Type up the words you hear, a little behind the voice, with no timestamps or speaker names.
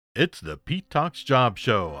It's the Pete Talks Job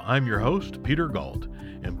Show. I'm your host, Peter Galt.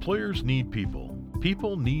 Employers need people.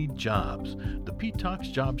 People need jobs. The Pete Talks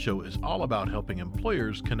Job Show is all about helping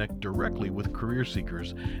employers connect directly with career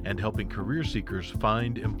seekers and helping career seekers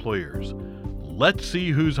find employers. Let's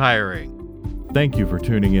see who's hiring. Thank you for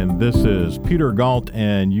tuning in. This is Peter Galt,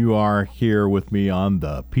 and you are here with me on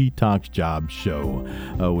the Pete Talks Job Show,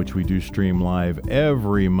 which we do stream live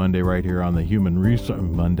every Monday right here on the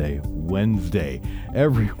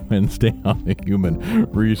every Wednesday on the Human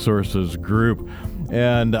Resources Group.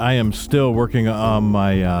 And I am still working on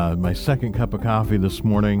my second cup of coffee this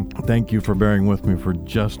morning. Thank you for bearing with me for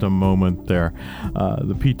just a moment there.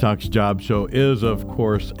 The Pete Talks Job Show is, of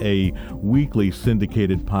course, a weekly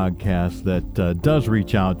syndicated podcast that does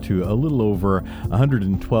reach out to a little over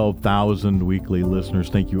 112,000 weekly listeners.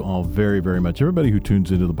 Thank you all very, very much. Everybody who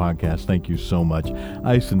tunes into the podcast, thank you so much.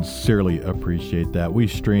 I sincerely appreciate that. We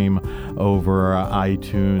stream over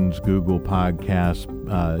iTunes, Google Podcasts,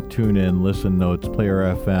 TuneIn, Listen Notes,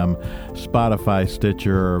 Player FM, Spotify,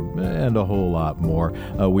 Stitcher, and a whole lot more.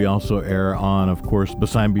 We also air on, of course,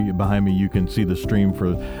 behind me, you can see the stream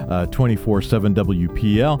for 24/7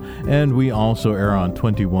 WPL, and we also air on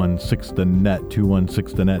 216 The Net,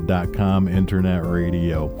 216thenet.com internet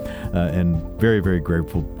radio, and very, very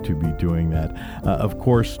grateful to be doing that. Of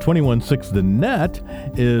course, 216 The Net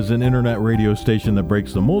is an internet radio station that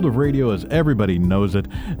breaks the mold of radio as everybody knows it.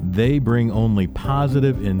 They bring only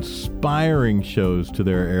positive, inspiring shows to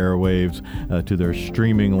their airwaves, to their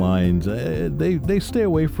streaming lines. They stay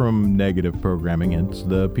away from negative programming, hence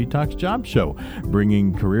the Pete Talks Job Show,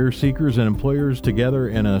 bringing career seekers and employers together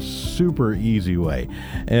in a super easy way.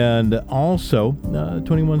 And also,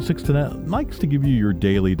 216 Net likes to give you your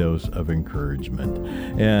daily dose of encouragement.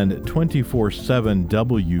 And 24/7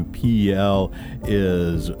 WPL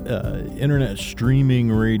is internet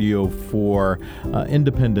streaming radio for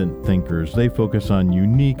independent thinkers. They focus on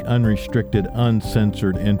unique, unrestricted,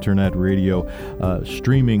 uncensored internet radio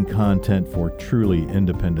streaming content for truly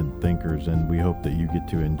independent thinkers, and we hope that you get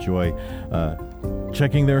to enjoy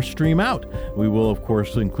checking their stream out. We will, of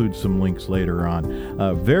course, include some links later on.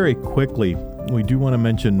 Very quickly, we do want to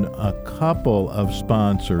mention a couple of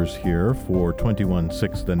sponsors here for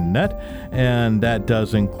 216 The Net, and that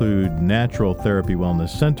does include Natural Therapy Wellness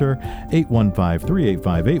Center,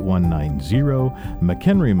 815-385-8190,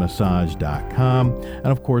 McHenryMassage.com, and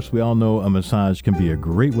of course, we all know a massage can be a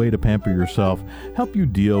great way to pamper yourself, help you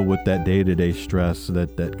deal with that day-to-day stress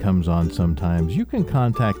that comes on sometimes. You can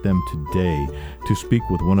contact them today to speak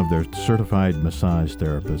with one of their certified massage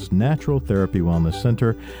therapists. Natural Therapy Wellness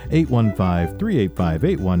Center,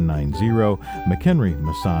 815-385-8190,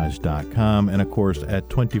 McHenryMassage.com, and of course at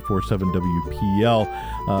 24/7 WPL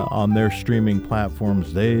on their streaming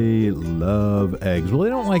platforms. They love eggs. Well, they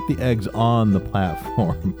don't like the eggs on the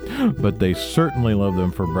platform, but they certainly love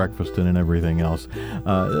them for breakfast and everything else.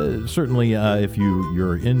 Certainly, if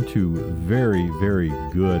you're into very, very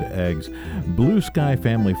good eggs, Blue Sky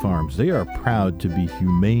Family Farms, they are proud to be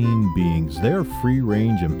humane beings. They're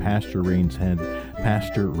free-range and pasture-raised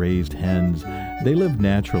hens. They live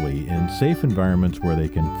naturally in safe environments where they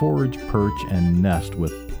can forage, perch, and nest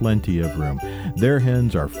with plenty of room. Their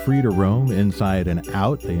hens are free to roam inside and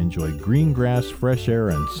out. They enjoy green grass, fresh air,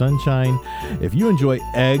 and sunshine. If you enjoy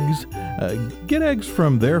eggs, get eggs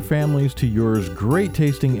from their families to yours. Great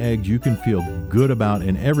tasting eggs you can feel good about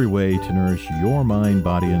in every way to nourish your mind,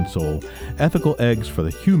 body, and soul. Ethical eggs for the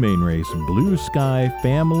humane race.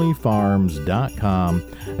 BlueSkyFamilyFarms.com.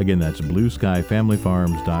 Again, that's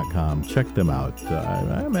BlueSkyFamilyFarms.com. Check them out.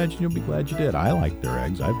 I imagine you'll be glad you did. I like their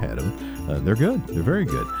eggs. I've had them. They're good. They're very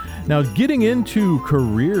good. Now, getting into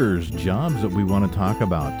careers, jobs that we want to talk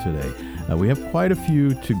about today. We have quite a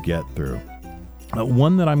few to get through.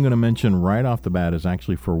 One that I'm going to mention right off the bat is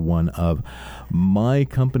actually for one of my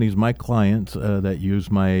companies, my clients that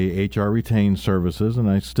use my HR Retain services, and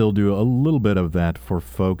I still do a little bit of that for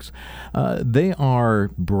folks. They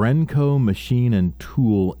are Brenco Machine and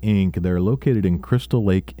Tool, Inc. They're located in Crystal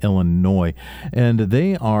Lake, Illinois, and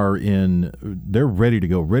they're ready to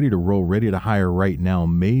go, ready to roll, ready to hire right now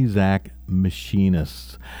Mazak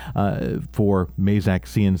machinists for Mazak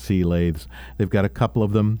CNC lathes. They've got a couple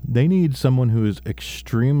of them. They need someone who is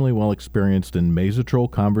extremely well experienced in Mazatrol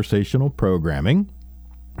conversational programming,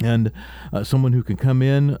 and someone who can come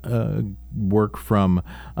in, work from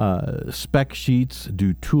spec sheets,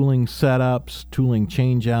 do tooling setups, tooling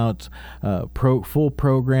changeouts, full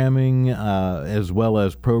programming, as well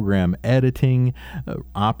as program editing,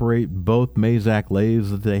 operate both Mazak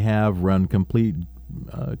lathes that they have, run complete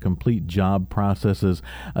complete job processes,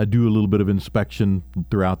 do a little bit of inspection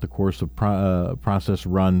throughout the course of process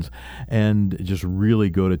runs, and just really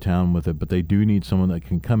go to town with it. But they do need someone that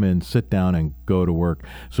can come in, sit down, and go to work.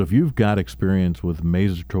 So if you've got experience with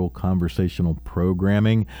Masertrol conversational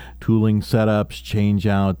programming, tooling setups,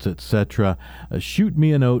 changeouts, etc., shoot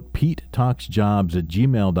me a note,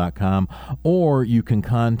 PeteTalksJobs@gmail.com, or you can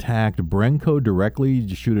contact Brenco directly.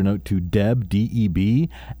 Just shoot a note to Deb, D-E-B,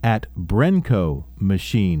 at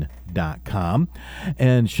BrencoMachine.com,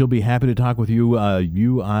 and she'll be happy to talk with you.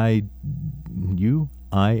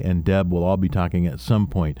 I and Deb will all be talking at some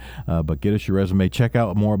point, but get us your resume. Check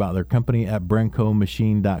out more about their company at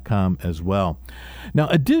BrencoMachine.com as well. Now,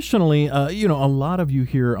 additionally, a lot of you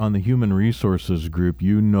here on the Human Resources group,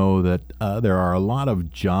 you know that there are a lot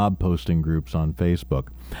of job posting groups on Facebook.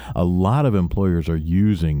 A lot of employers are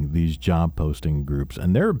using these job posting groups,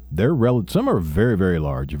 and some are very, very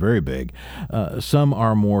large, very big. Some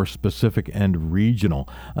are more specific and regional.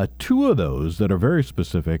 Two of those that are very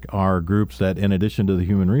specific are groups that, in addition to the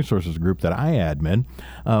Human Resources group that I admin,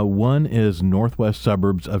 one is Northwest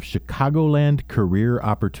Suburbs of Chicagoland Career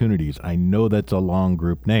Opportunities. I know that's a long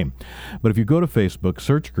group name, but if you go to Facebook,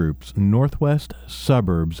 search groups Northwest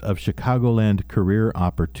Suburbs of Chicagoland Career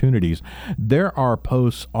Opportunities, there are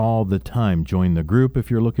posts all the time. Join the group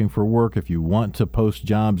if you're looking for work, if you want to post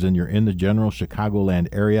jobs and you're in the general Chicagoland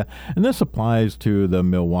area. And this applies to the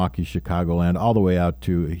Milwaukee, Chicagoland, all the way out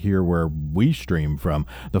to here where we stream from,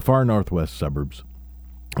 the far northwest suburbs.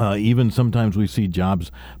 Even sometimes we see jobs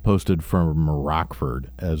posted from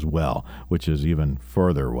Rockford as well, which is even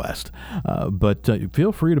further west. But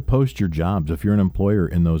feel free to post your jobs if you're an employer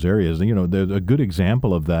in those areas. There's a good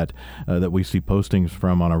example of that that we see postings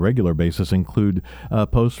from on a regular basis include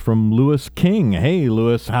posts from Lewis King. Hey,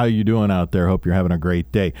 Lewis, how you doing out there? Hope you're having a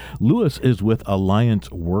great day. Lewis is with Alliance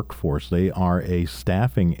Workforce. They are a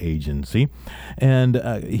staffing agency, and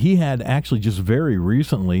he had actually just very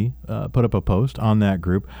recently put up a post on that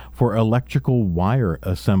group for electrical wire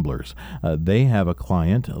assemblers. They have a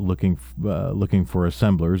client looking for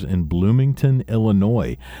assemblers in Bloomington,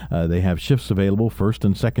 Illinois. They have shifts available, first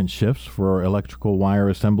and second shifts for electrical wire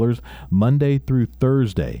assemblers, Monday through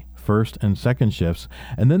Thursday, first and second shifts,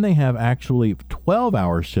 and then they have actually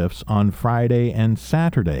 12-hour shifts on Friday and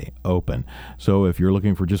Saturday open. So if you're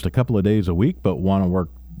looking for just a couple of days a week but want to work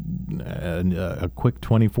a quick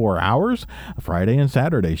 24 hours, Friday and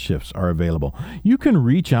Saturday shifts are available. You can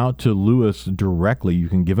reach out to Lewis directly. You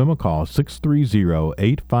can give him a call,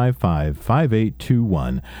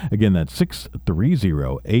 630-855-5821. Again, that's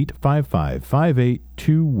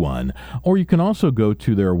 630-855-5821. Or you can also go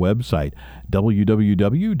to their website,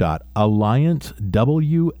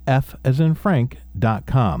 www.alliancewf as in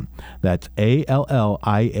Frank.com. That's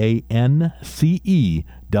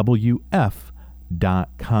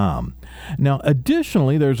ALLIANCEWF.com. Now,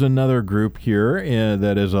 additionally, there's another group here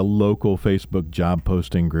that is a local Facebook job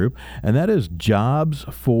posting group, and that is Jobs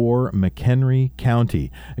for McHenry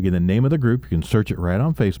County. Again, the name of the group, you can search it right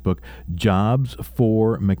on Facebook, Jobs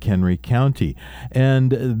for McHenry County.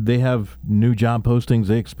 And they have new job postings.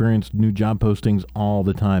 They experience new job postings all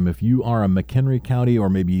the time. If you are a McHenry County or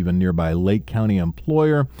maybe even nearby Lake County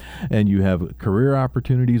employer and you have career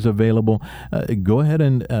opportunities available, go ahead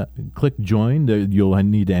and click join. You'll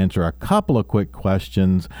need to answer a couple of quick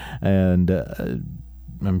questions, and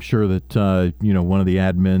I'm sure that one of the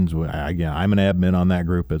admins, again, I'm an admin on that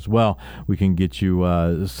group as well. We can get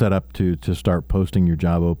you set up to start posting your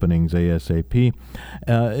job openings ASAP.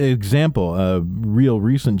 Example, a real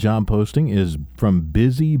recent job posting is from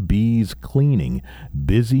Busy Bees Cleaning.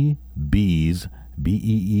 Busy Bees,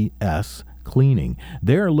 B-E-E-S, Cleaning.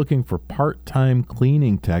 They're looking for part-time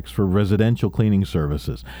cleaning techs for residential cleaning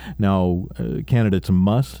services. Now, candidates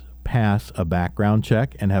must pass a background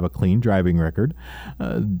check and have a clean driving record.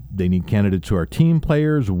 They need candidates who are team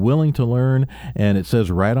players, willing to learn, and it says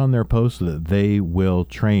right on their post that they will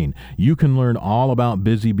train. You can learn all about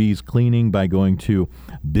Busy Bees Cleaning by going to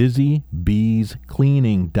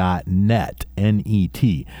busybeescleaning.net,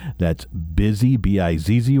 N-E-T. That's busy,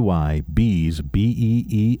 B-I-Z-Z-Y, bees,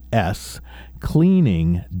 B-E-E-S,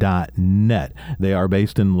 cleaning.net. They are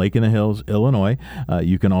based in Lake in the Hills, Illinois.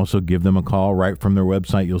 You can also give them a call right from their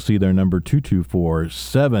website. You'll see their number,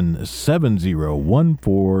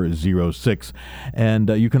 224-770-1406. And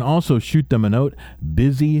you can also shoot them a note,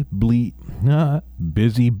 Busy Bees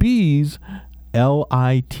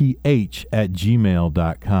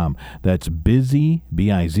LITH@gmail.com. That's busy,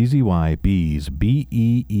 B-I-Z-Z-Y, bees,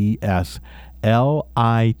 B-E-E-S,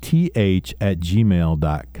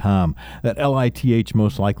 lith@gmail.com. That LITH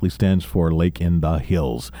most likely stands for Lake in the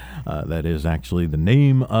Hills. That is actually the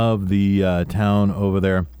name of the town over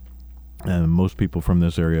there. And most people from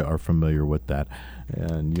this area are familiar with that.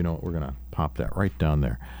 And you know what? We're going to pop that right down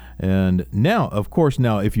there. And now, of course,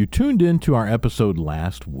 if you tuned into our episode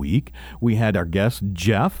last week, we had our guest,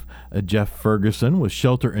 Jeff Ferguson with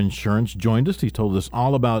Shelter Insurance, joined us. He told us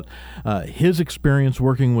all about his experience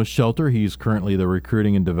working with Shelter. He's currently the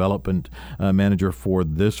recruiting and development manager for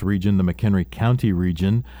this region, the McHenry County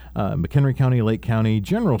region, McHenry County, Lake County,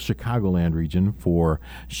 general Chicagoland region for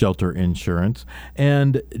Shelter Insurance.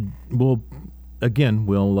 And we'll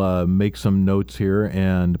make some notes here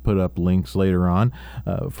and put up links later on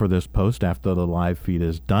for this post after the live feed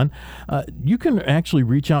is done. You can actually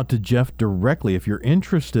reach out to Jeff directly if you're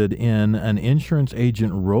interested in an insurance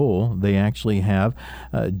agent role. They actually have.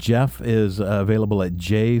 Jeff is available at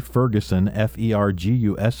jferguson, Ferguson,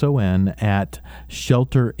 at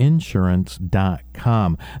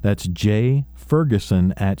shelterinsurance.com. That's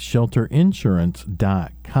Ferguson at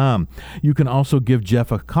shelterinsurance.com. You can also give Jeff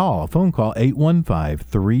a phone call,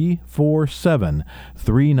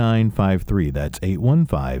 815-347-3953. That's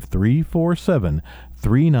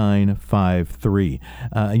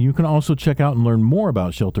 815-347-3953. You can also check out and learn more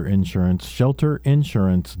about Shelter Insurance,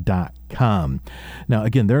 shelterinsurance.com. Now,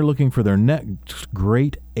 again, they're looking for their next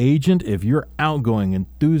great agent. If you're outgoing,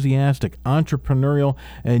 enthusiastic, entrepreneurial,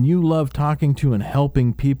 and you love talking to and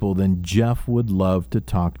helping people, then Jeff would love to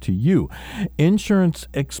talk to you. Insurance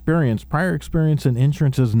experience, prior experience in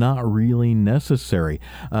insurance is not really necessary.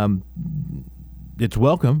 It's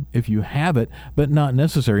welcome if you have it, but not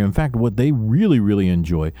necessary. In fact, what they really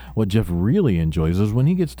enjoy, what Jeff really enjoys, is when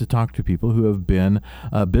he gets to talk to people who have been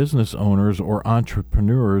business owners or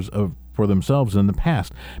entrepreneurs for themselves in the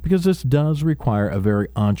past, because this does require a very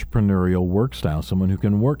entrepreneurial work style. Someone who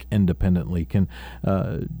can work independently, can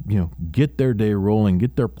get their day rolling,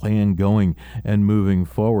 get their plan going and moving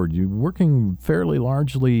forward. You're working fairly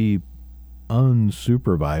largely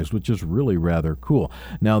unsupervised, which is really rather cool.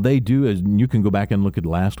 Now, they do, as you can go back and look at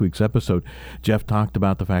last week's episode, Jeff talked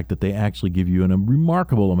about the fact that they actually give you a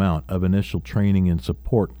remarkable amount of initial training and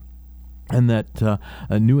support, and that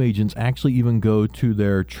new agents actually even go to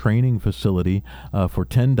their training facility for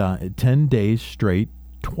 10 days straight,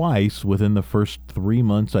 twice within the first 3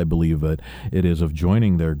 months, I believe it is, of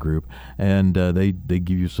joining their group. And they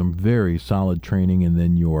give you some very solid training, and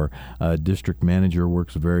then your district manager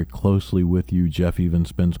works very closely with you. Jeff even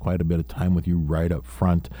spends quite a bit of time with you right up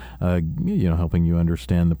front, helping you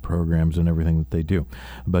understand the programs and everything that they do.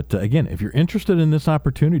 But again, if you're interested in this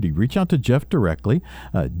opportunity, reach out to Jeff directly,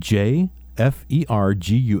 Ferguson,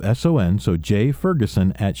 so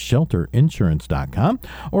jferguson at shelterinsurance.com,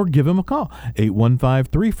 or give him a call,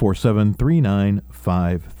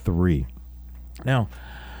 815-347-3953.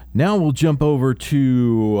 Now we'll jump over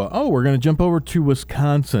to, we're going to jump over to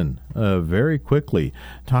Wisconsin very quickly.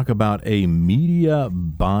 Talk about a media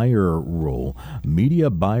buyer role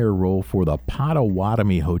for the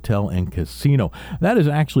Potawatomi Hotel and Casino. That is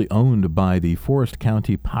actually owned by the Forest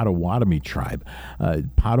County Potawatomi tribe.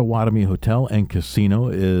 Potawatomi Hotel and Casino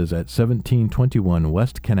is at 1721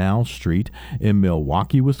 West Canal Street in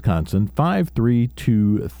Milwaukee, Wisconsin,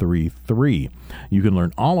 53233. You can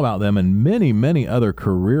learn all about them and many other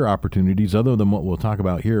career opportunities other than what we'll talk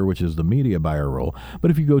about here, which is the media buyer role. But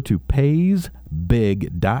if you go to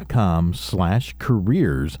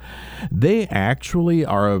paysbig.com/careers, they actually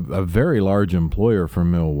are a very large employer for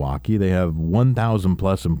Milwaukee. They have 1,000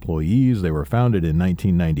 plus employees. They were founded in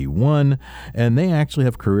 1991, and they actually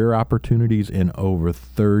have career opportunities in over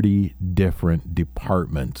 30 different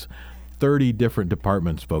departments. 30 different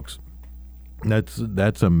departments, folks.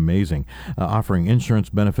 That's amazing. Offering insurance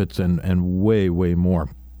benefits and way more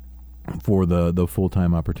for the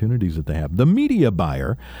full-time opportunities that they have. The media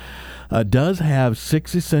buyer does have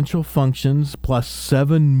 6 essential functions plus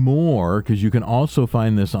 7 more, because you can also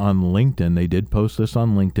find this on LinkedIn. They did post this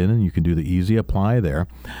on LinkedIn, and you can do the easy apply there.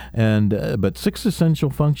 And but 6 essential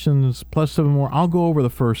functions plus 7 more. I'll go over the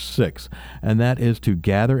first 6, and that is to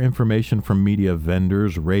gather information from media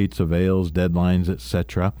vendors, rates, avails, deadlines,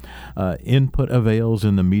 etc. Input avails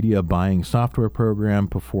in the media buying software program.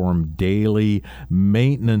 Perform daily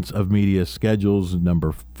maintenance of media schedules.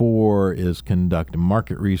 Number 4 is conduct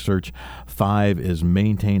market research. 5 is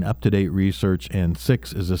maintain up-to-date research, and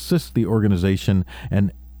 6 is assist the organization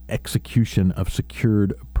and execution of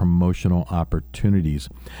secured promotional opportunities.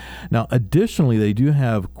 Now, additionally, they do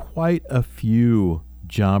have quite a few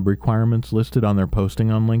job requirements listed on their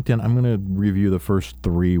posting on LinkedIn. I'm going to review the first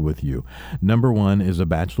 3 with you. Number 1 is a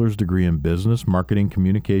bachelor's degree in business, marketing,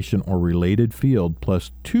 communication, or related field,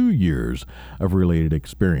 plus 2 years of related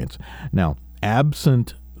experience. Now,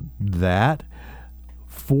 absent that,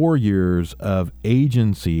 4 years of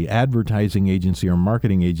agency, advertising agency, or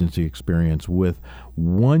marketing agency experience, with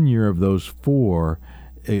 1 year of those 4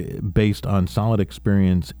 based on solid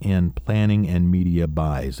experience in planning and media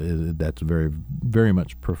buys. That's very, very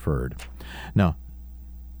much preferred. Now,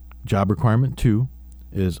 job requirement 2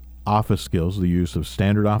 is office skills, the use of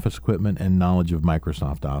standard office equipment, and knowledge of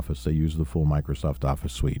Microsoft Office. They use the full Microsoft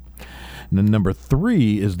Office suite. And then number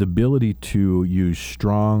 3 is the ability to use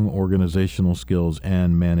strong organizational skills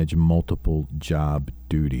and manage multiple job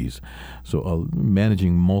duties. So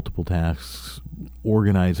managing multiple tasks,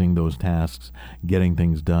 organizing those tasks, getting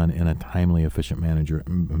things done in a timely, efficient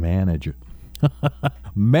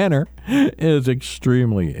manner is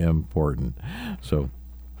extremely important. So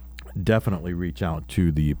definitely reach out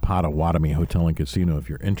to the Potawatomi Hotel and Casino if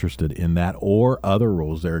you're interested in that or other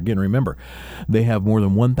roles there. Again, remember, they have more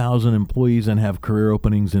than 1,000 employees and have career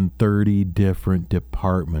openings in 30 different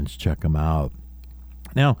departments. Check them out.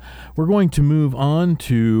 Now, we're going to move on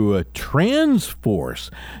to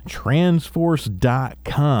Transforce,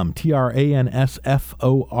 transforce.com,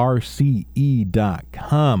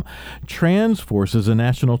 TRANSFORCE.com. Transforce is a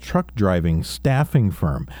national truck driving staffing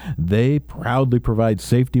firm. They proudly provide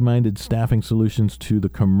safety-minded staffing solutions to the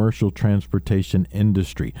commercial transportation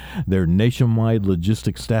industry. Their nationwide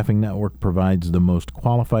logistics staffing network provides the most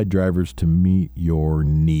qualified drivers to meet your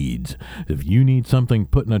needs. If you need something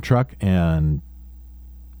put in a truck and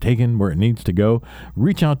taken where it needs to go,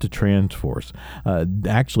 reach out to Transforce.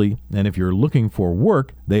 Actually, and if you're looking for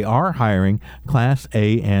work, they are hiring Class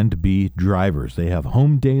A and B drivers. They have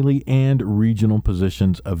home daily and regional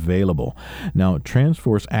positions available. Now,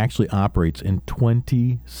 Transforce actually operates in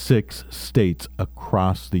 26 states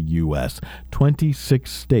across the U.S. 26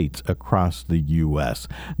 states across the U.S.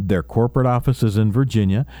 Their corporate office is in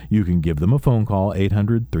Virginia. You can give them a phone call,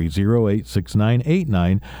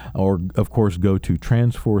 800-308-6989, or, of course, go to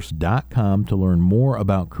transforce.com to learn more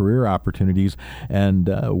about career opportunities and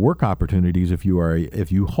work opportunities if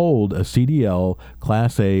you hold a CDL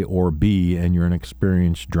Class A or B and you're an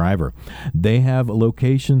experienced driver. They have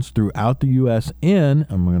locations throughout the U.S. I'm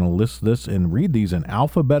going to list this and read these in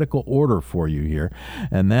alphabetical order for you here,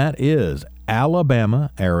 and that is Alabama,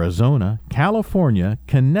 Arizona, California,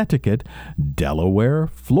 Connecticut, Delaware,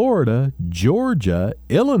 Florida, Georgia,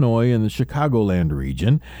 Illinois in the Chicagoland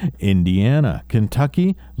region, Indiana,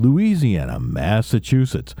 Kentucky, Louisiana,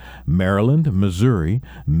 Massachusetts, Maryland, Missouri,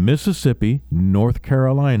 Mississippi, North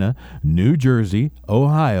Carolina, New Jersey,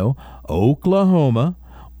 Ohio, Oklahoma,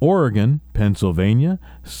 Oregon, Pennsylvania,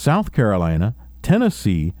 South Carolina,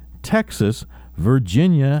 Tennessee, Texas,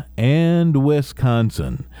 Virginia, and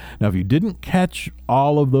Wisconsin. Now, if you didn't catch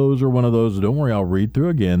all of those or one of those, don't worry, I'll read through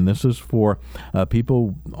again. This is for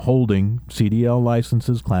people holding CDL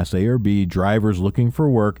licenses, Class A or B, drivers looking for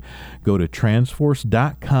work. Go to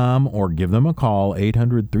transforce.com or give them a call,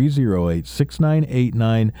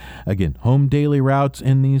 800-308-6989. Again, home daily routes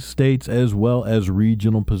in these states as well as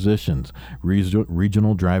regional positions,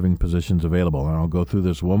 regional driving positions available. And I'll go through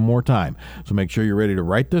this one more time. So make sure you're ready to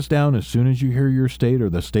write this down as soon as you hear your state or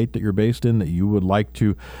the state that you're based in that you would like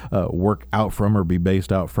to work out from or be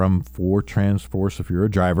based out from for Transforce if you're a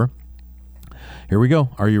driver. Here we go.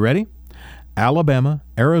 Are you ready? Alabama,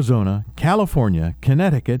 Arizona, California,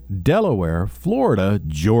 Connecticut, Delaware, Florida,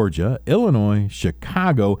 Georgia, Illinois,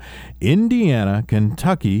 Chicago, Indiana,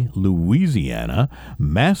 Kentucky, Louisiana,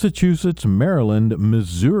 Massachusetts, Maryland,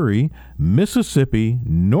 Missouri, Mississippi,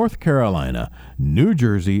 North Carolina, New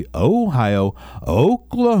Jersey, Ohio,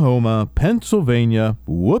 Oklahoma, Pennsylvania,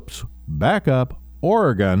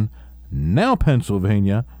 Oregon, now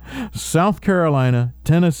Pennsylvania, South Carolina,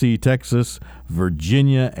 Tennessee, Texas,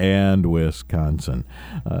 Virginia, and Wisconsin.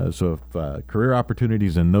 So if career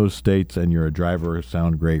opportunities in those states and you're a driver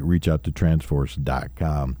sound great, reach out to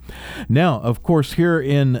transforce.com. Now, of course, here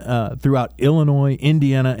in throughout Illinois,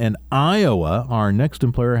 Indiana, and Iowa, our next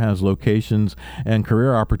employer has locations and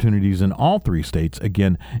career opportunities in all 3 states.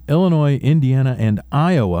 Again, Illinois, Indiana, and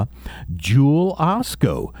Iowa. Jewel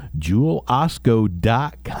Osco,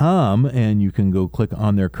 jewelosco.com, and you can go click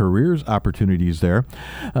on their careers opportunities there.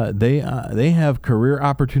 They have career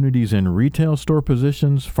opportunities in retail store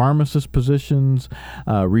positions, pharmacist positions,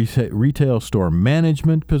 retail store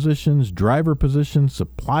management positions, driver positions,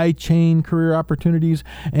 supply chain career opportunities,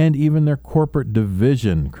 and even their corporate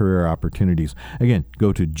division career opportunities. Again,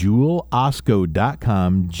 go to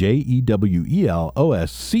JewelOsco.com,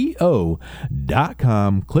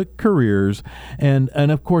 JewelOsco.com, click careers, and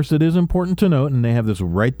of course it is important to note, and they have this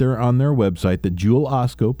right there on their website, that Jewel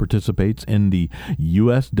Osco participates in the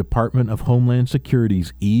U.S. Department of Homeland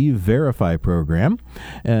Security's E-Verify program.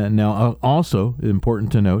 And now also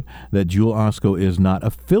important to note that Jewel Osco is not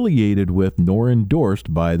affiliated with nor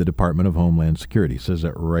endorsed by the Department of Homeland Security. It says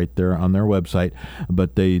that right there on their website,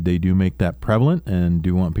 but they do make that prevalent and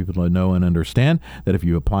do want people to know and understand that if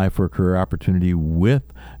you apply for a career opportunity with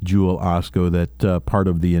Jewel Osco, that part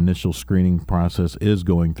of the initial screening process is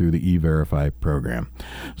going through the E-Verify program.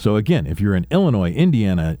 So again, if you're in Illinois,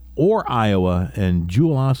 Indiana, or Iowa, and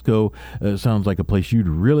Jewel Osco sounds like a place you'd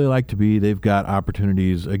really like to be. They've got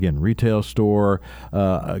opportunities, again, retail store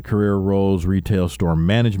career roles, retail store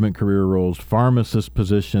management career roles, pharmacist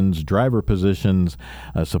positions, driver positions,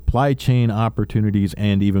 supply chain opportunities,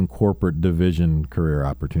 and even corporate division career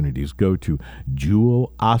opportunities. Go to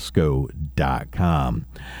JewelOsco.com.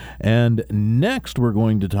 And next we're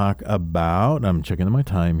going to talk about, I'm checking my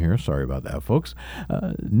time here, sorry about that, folks.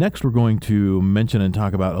 Next we're going to mention and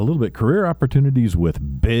talk about a little bit career opportunities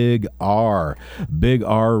with Big R. Big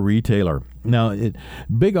R Retailer. Now,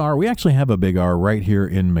 Big R, we actually have a Big R right here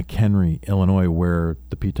in McHenry, Illinois, where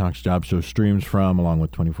the P-Talks Job Show streams from, along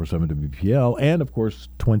with 24/7 WPL and, of course,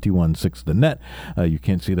 216 The Net. You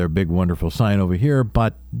can't see their big, wonderful sign over here,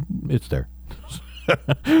 but it's there.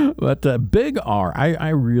 But Big R, I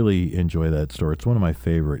really enjoy that store. It's one of my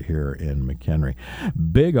favorite here in McHenry.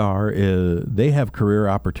 Big R, they have career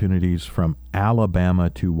opportunities from Alabama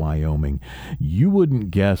to Wyoming. You wouldn't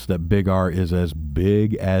guess that Big R is as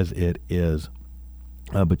big as it is.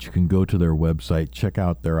 But you can go to their website, check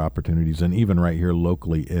out their opportunities, and even right here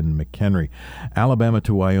locally in McHenry. Alabama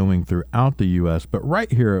to Wyoming throughout the U.S., but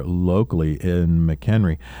right here locally in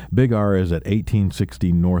McHenry. Big R is at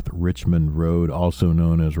 1860 North Richmond Road, also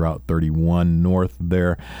known as Route 31 North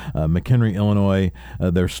there. McHenry, Illinois.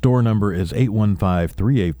 Their store number is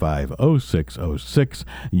 815-385-0606.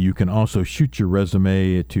 You can also shoot your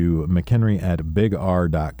resume to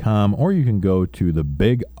McHenry@BigR.com, or you can go to the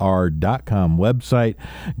BigR.com website,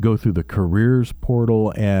 go through the careers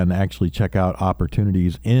portal, and actually check out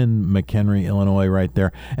opportunities in McHenry, Illinois right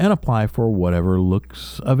there, and apply for whatever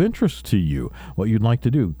looks of interest to you, what you'd like to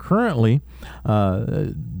do. Currently,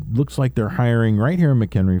 looks like they're hiring right here in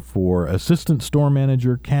McHenry for assistant store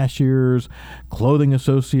manager, cashiers, clothing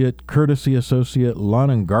associate, courtesy associate, lawn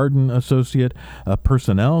and garden associate, a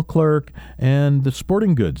personnel clerk, and the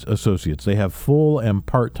sporting goods associates. They have full and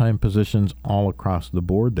part-time positions all across the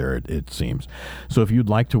board there, it seems. So if you'd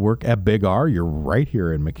like to work at Big R, you're right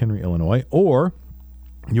here in McHenry, Illinois, or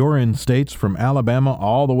you're in states from Alabama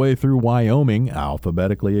all the way through Wyoming,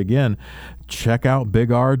 alphabetically again, check out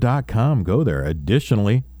BigR.com. Go there.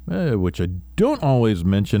 Additionally, which I don't always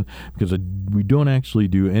mention because we don't actually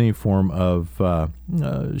do any form of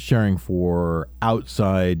sharing for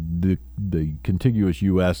outside the contiguous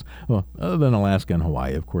U.S., well, other than Alaska and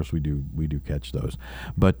Hawaii. Of course, we do catch those.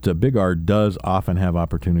 But Big R does often have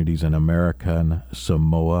opportunities in American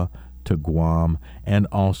Samoa, to Guam, and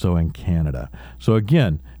also in Canada. So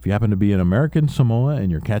again, if you happen to be in American Samoa and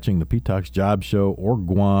you're catching the Pete Talks Job Show, or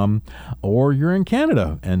Guam, or you're in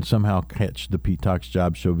Canada and somehow catch the Pete Talks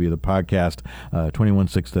Job Show via the podcast,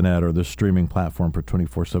 216 The Net, or the streaming platform for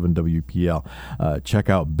 24/7 WPL, check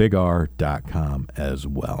out BigR.com as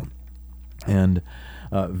well. And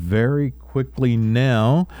very quickly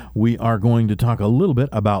now, we are going to talk a little bit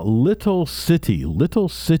about Little City,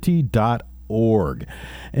 littlecity.org.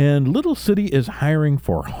 And Little City is hiring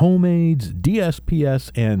for home aides,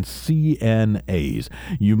 DSPS, and CNAs.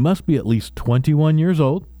 You must be at least 21 years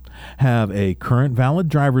old, have a current valid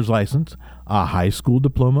driver's license, a high school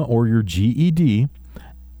diploma, or your GED,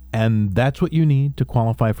 and that's what you need to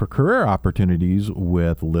qualify for career opportunities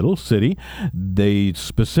with Little City. They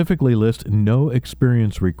specifically list no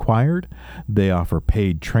experience required. They offer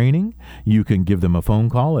paid training. You can give them a phone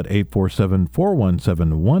call at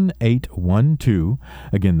 847-417-1812.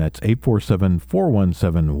 Again, that's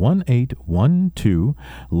 847-417-1812.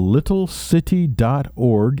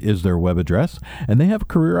 LittleCity.org is their web address, and they have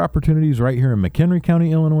career opportunities right here in McHenry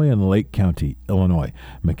County, Illinois, and Lake County, Illinois.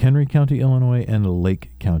 McHenry County, Illinois, and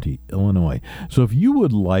Lake County, County, Illinois. So if you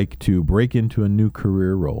would like to break into a new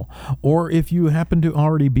career role, or if you happen to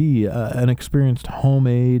already be an experienced home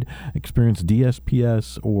aide, experienced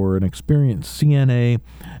DSPS, or an experienced CNA,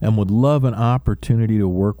 and would love an opportunity to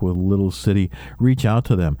work with Little City, reach out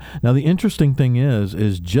to them. Now, the interesting thing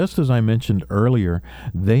is just as I mentioned earlier,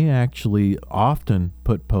 they actually often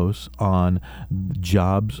put posts on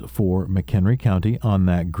jobs for McHenry County on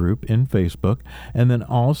that group in Facebook, and then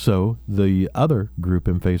also the other group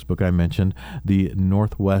in Facebook I mentioned, the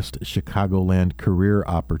Northwest Chicagoland Career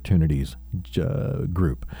Opportunities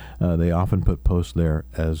group. They often put posts there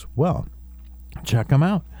as well. Check them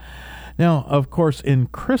out. Now, of course, in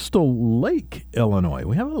Crystal Lake, Illinois,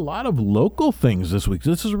 we have a lot of local things this week.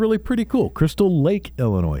 This is really pretty cool. Crystal Lake,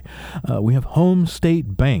 Illinois. We have Home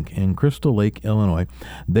State Bank in Crystal Lake, Illinois.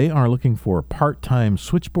 They are looking for a part-time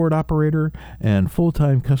switchboard operator and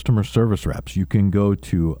full-time customer service reps. You can go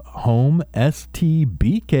to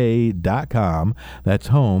homestbk.com. That's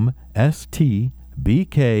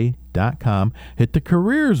homestbk.com, hit the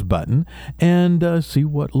careers button, and see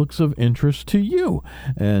what looks of interest to you.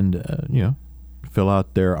 And, fill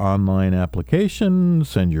out their online application,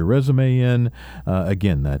 send your resume in.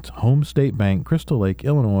 Again, that's Home State Bank, Crystal Lake,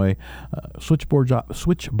 Illinois, switchboard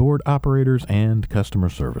operators and customer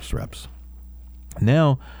service reps.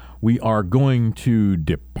 Now, we are going to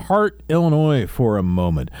depart Illinois for a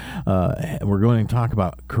moment. We're going to talk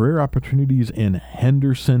about career opportunities in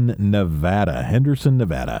Henderson, Nevada. Henderson,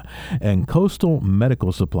 Nevada. And Coastal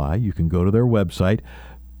Medical Supply, you can go to their website,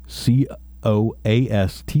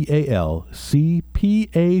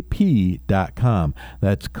 coastalcpap.com.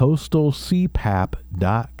 That's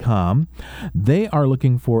coastalcpap.com. They are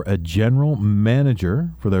looking for a general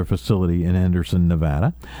manager for their facility in Henderson,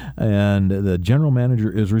 Nevada. And the general manager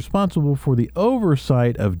is responsible for the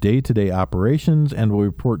oversight of day-to-day operations and will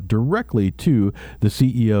report directly to the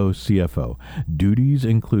CEO, CFO. Duties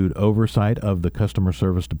include oversight of the customer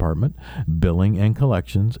service department, billing and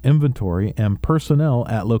collections, inventory, and personnel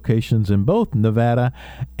at locations in both Nevada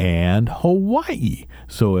and Hawaii.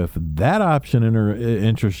 So if that option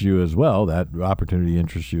interests you as well, that opportunity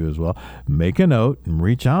interests you as well, make a note and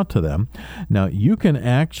reach out to them. Now, you can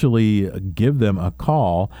actually give them a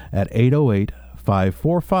call at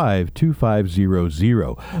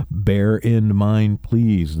 808-545-2500. Bear in mind,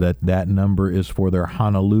 please, that number is for their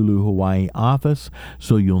Honolulu, Hawaii office,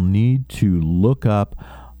 so you'll need to look up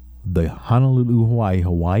the Honolulu,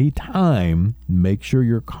 Hawaii time. Make sure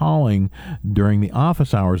you're calling during the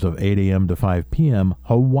office hours of 8 a.m. to 5 p.m.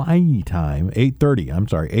 Hawaii time,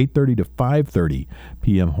 8:30 to 5:30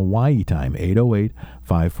 p.m. Hawaii time,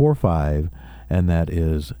 808-545, and that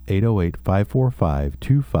is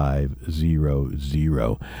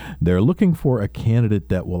 808-545-2500. They're looking for a candidate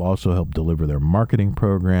that will also help deliver their marketing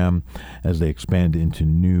program as they expand into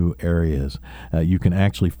new areas. You can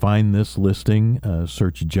actually find this listing,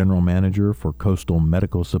 search General Manager for Coastal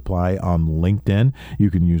Medical Supply on LinkedIn. You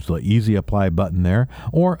can use the Easy Apply button there,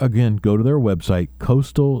 or again, go to their website,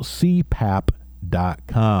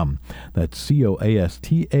 coastalcpap.com. That's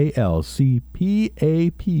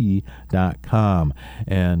coastalcpap.com.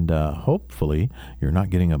 And hopefully you're not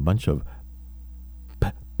getting a bunch of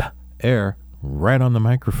air right on the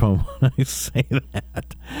microphone when I say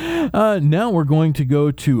that. Now we're going to go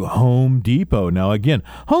to Home Depot. Now, again,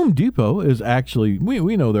 Home Depot is actually,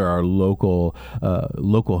 we know there are local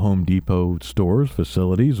Home Depot stores,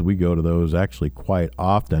 facilities. We go to those actually quite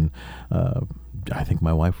often. I think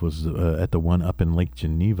my wife was at the one up in Lake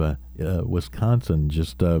Geneva, Wisconsin,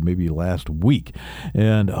 just maybe last week.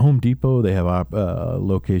 And Home Depot, they have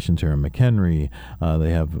locations here in McHenry. They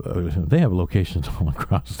have locations all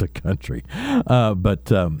across the country. But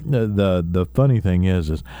the funny thing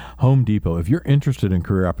is Home Depot, if you're interested in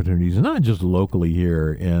career opportunities, not just locally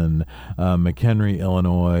here in McHenry,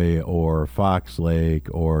 Illinois, or Fox Lake,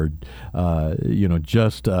 or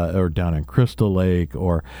just or down in Crystal Lake,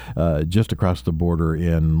 or just across the border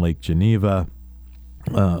in Lake Geneva.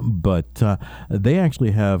 But they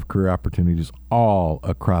actually have career opportunities all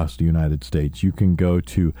across the United States. You can go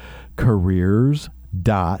to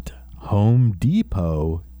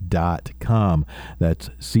careers.homedepot.com. That's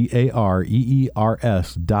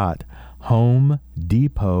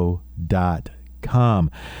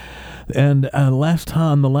careers.homedepot.com. And last check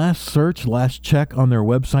on their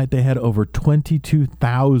website, they had over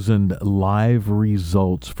 22,000 live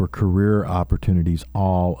results for career opportunities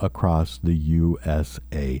all across the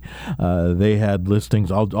USA. They had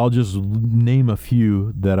listings. I'll just name a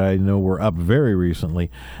few that I know were up very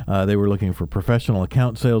recently. They were looking for professional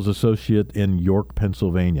account sales associate in York,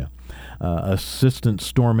 Pennsylvania. assistant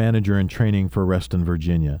store manager in training for Reston,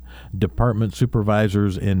 Virginia, department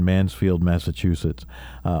supervisors in Mansfield, Massachusetts,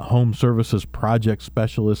 home services project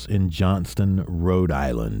specialists in Johnston, Rhode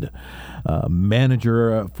Island,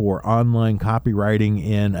 manager for online copywriting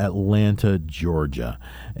in Atlanta, Georgia,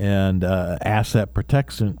 and asset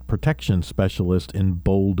protection specialist in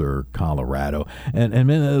Boulder, Colorado.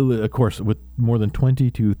 And of course, with more than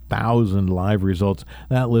 22,000 live results,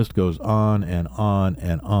 that list goes on and on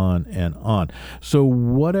and on and on. So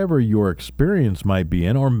whatever your experience might be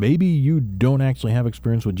in, or maybe you don't actually have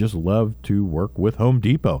experience, would just love to work with Home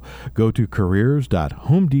Depot, go to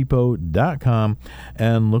careers.homedepot.com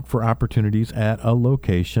and look for opportunities at a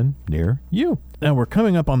location near you. Now we're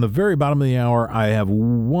coming up on the very bottom of the hour. I have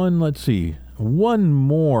one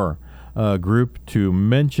more group to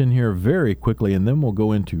mention here very quickly, and then we'll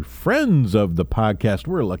go into friends of the podcast.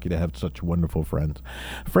 We're lucky to have such wonderful friends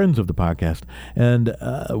of the podcast. And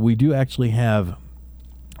we do actually have,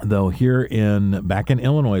 though, back in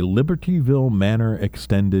Illinois, Libertyville Manor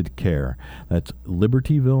Extended Care. That's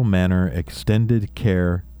Libertyville Manor Extended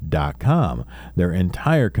Care.com. Their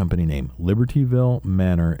entire company name, Libertyville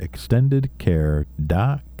Manor Extended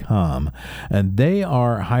Care.com. And they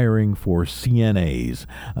are hiring for CNAs.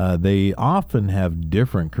 They often have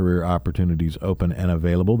different career opportunities open and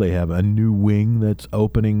available. They have a new wing that's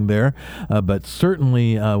opening there, but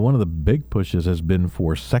certainly one of the big pushes has been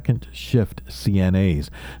for second shift CNAs.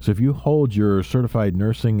 So if you hold your certified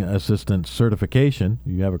nursing assistant certification,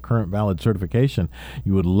 you have a current valid certification,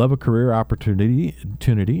 you would love a career opportunity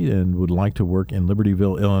and would like to work in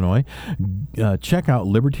Libertyville, Illinois, check out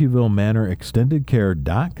Libertyville Manor Extended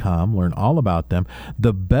Care.com. Learn all about them.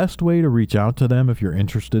 The best way to reach out to them if you're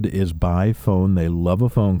interested is by phone. They love a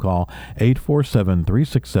phone call.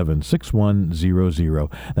 847-367-6100.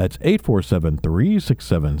 That's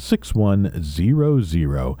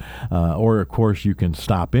 847-367-6100. Or, of course, you can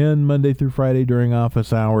stop in Monday through Friday during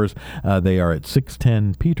office hours. They are at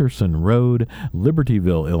 610 Peterson Road,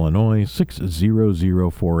 Libertyville, Illinois,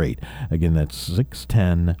 60048. Again, that's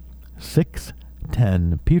 610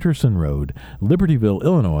 Peterson Road, Libertyville,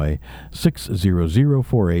 Illinois,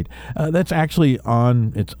 60048. That's actually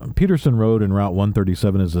it's Peterson Road and Route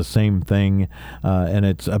 137 is the same thing, and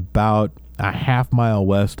it's about a half mile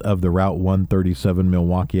west of the Route 137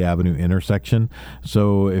 Milwaukee Avenue intersection.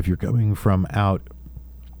 So if you're coming from out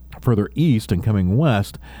further east and coming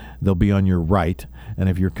west, they'll be on your right. And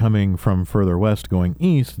if you're coming from further west going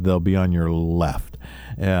east, they'll be on your left.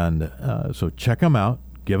 And so check them out.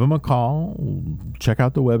 Give them a call, check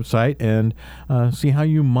out the website, and see how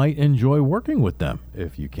you might enjoy working with them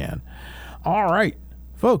if you can. All right,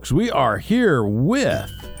 folks, we are here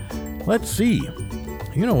with, let's see,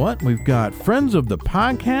 you know what? We've got friends of the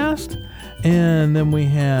podcast, and then we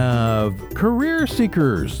have career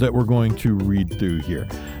seekers that we're going to read through here.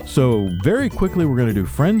 So very quickly, we're going to do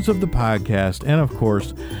friends of the podcast. And of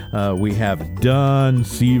course, we have Don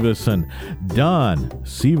Severson. Don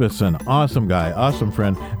Severson, awesome guy, awesome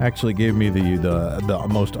friend. Actually gave me the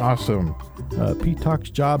most awesome Pete Talks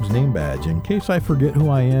Jobs name badge. In case I forget who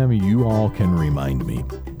I am, you all can remind me.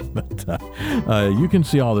 But you can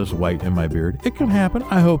see all this white in my beard. It can happen.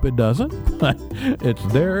 I hope it doesn't. But it's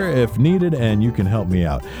there if needed, and you can help me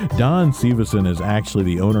out. Don Severson is actually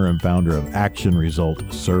the owner and founder of Action Result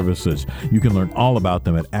Services. You can learn all about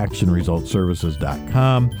them at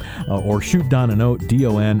actionresultservices.com, or shoot Don a note,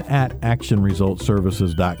 DON, at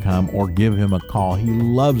actionresultservices.com, or give him a call. He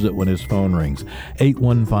loves it when his phone rings.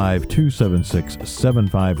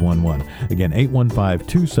 815-276-7511. Again,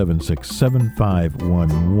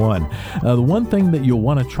 815-276-7511. The one thing that you'll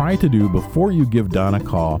want to try to do before you give Don a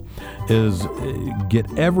call is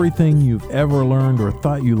get everything you've ever learned or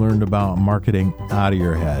thought you learned about marketing out of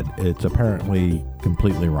your head. It's apparently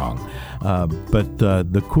completely wrong. But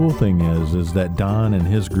the cool thing is that Don and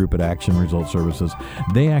his group at Action Result Services,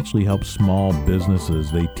 they actually help small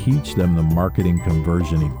businesses. They teach them the marketing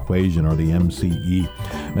conversion equation, or the MCE,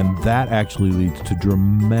 and that actually leads to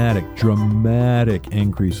dramatic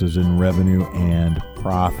increases in revenue and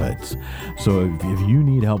profits. So if you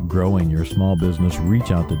need help growing your small business, reach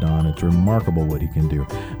out to Don. It's remarkable what he can do.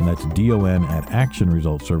 And that's DON at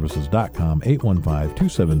actionresultservices.com,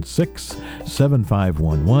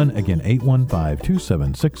 815-276-7511. Again,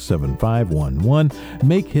 815-276-7511.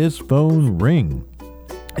 Make his phone ring.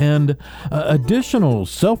 And additional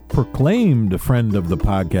self-proclaimed friend of the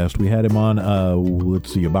podcast, we had him on,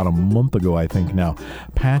 about a month ago, I think now,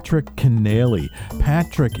 Patrick Keneally.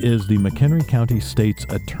 Patrick is the McHenry County State's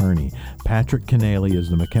Attorney. Patrick Keneally is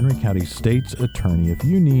the McHenry County State's Attorney. If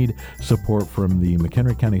you need support from the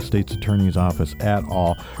McHenry County State's Attorney's Office at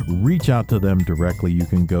all, reach out to them directly. You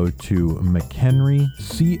can go to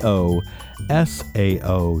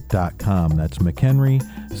McHenryCOSAO.com. That's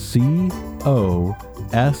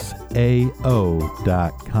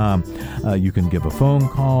McHenryCOSAO.com. You can give a phone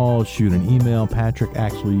call, shoot an email. Patrick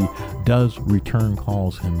actually does return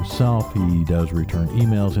calls himself. He does return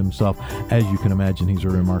emails himself. As you can imagine, he's a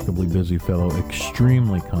remarkably busy fellow,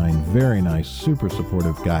 extremely kind, very nice, super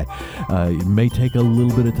supportive guy. It may take a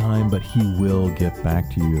little bit of time, but he will get back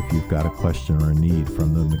to you if you've got a question or a need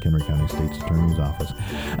from the McHenry County State's Attorney's Office.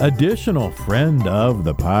 Additional friend of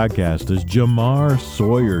the podcast is Jamar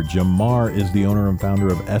Sawyer. Jamar is the owner and founder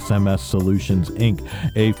of SMS Solutions, Inc.,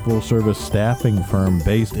 a full-service staffing firm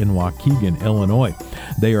based in Waukegan, Illinois.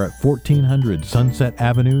 They are at 1400 Sunset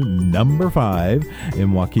Avenue, number 5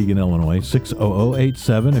 in Waukegan, Illinois,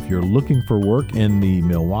 60087. If you're looking for work in the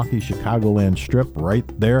Milwaukee-Chicagoland strip, right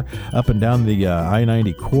there, up and down the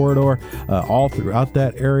I-90 corridor, all throughout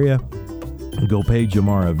that area, go pay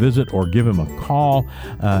Jamar a visit or give him a call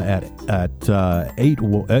at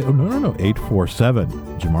 847.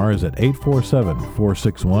 Jamar is at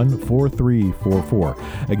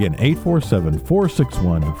 847-461-4344. Again,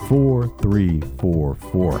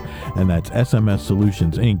 847-461-4344. And that's SMS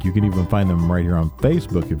Solutions, Inc. You can even find them right here on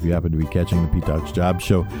Facebook if you happen to be catching the Pete Talks Job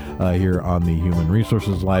Show here on the Human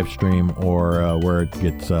Resources live stream or where it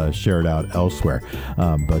gets shared out elsewhere.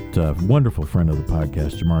 But wonderful friend of the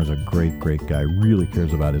podcast. Jamar is a great guy. Really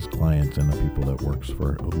cares about his clients and the people that work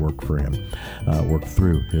for him, work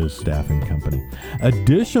through his staffing company.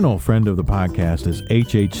 Additional friend of the podcast is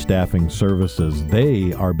HH Staffing Services.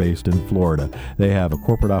 They are based in Florida. They have a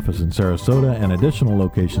corporate office in Sarasota and additional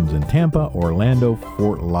locations in Tampa, Orlando,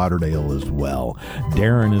 Fort Lauderdale as well.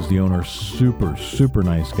 Darren is the owner. Super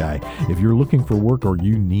nice guy. If you're looking for work or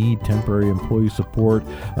you need temporary employee support,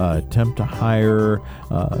 temp to hire,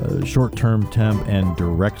 short-term temp, and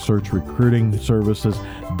direct search recruiting services,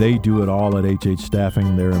 they do it all at HH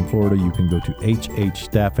Staffing. They're in Florida. You can go to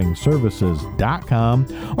hhstaffingservices.com,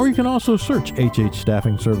 or you can also search HH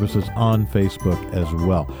Staffing Services on Facebook as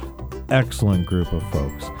well. Excellent group of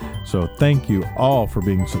folks. So thank you all for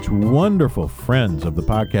being such wonderful friends of the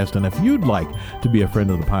podcast. And if you'd like to be a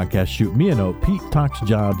friend of the podcast, shoot me a note,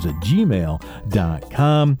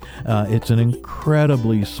 PeteTalksJobs@gmail.com. It's an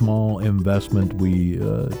incredibly small investment. We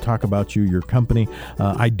talk about you, your company.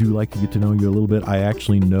 I do like to get to know you a little bit. I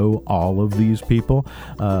actually know all of these people.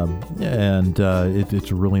 And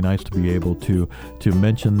it's really nice to be able to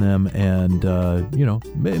mention them and,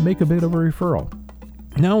 make a bit of a referral.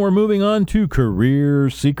 Now we're moving on to Career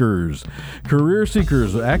Seekers. Career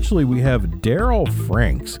Seekers, actually we have Daryl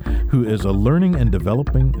Franks, who is a learning and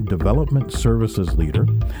development services leader,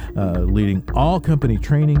 leading all company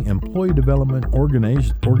training, employee development,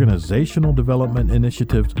 organizational development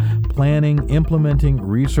initiatives, planning, implementing,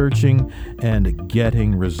 researching, and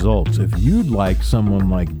getting results. If you'd like someone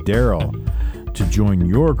like Daryl to join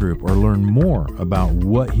your group or learn more about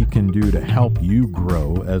what he can do to help you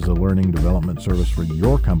grow as a learning development service for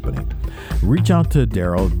your company, reach out to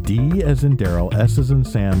Daryl, D as in Daryl, S as in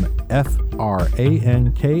Sam,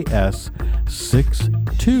 FRANKS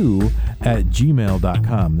 62 at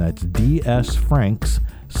gmail.com. That's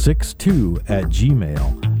dsfranks62 at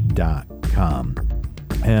gmail.com.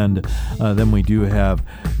 And then we do have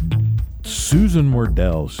Susan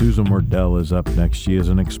Wardell. Susan Wardell is up next. She is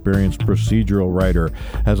an experienced procedural writer,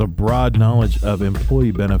 has a broad knowledge of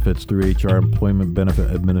employee benefits through HR, Employment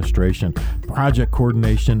Benefit Administration, project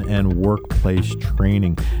coordination, and workplace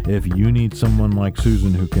training. If you need someone like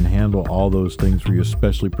Susan who can handle all those things for you,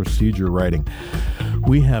 especially procedure writing,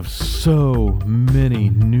 we have so many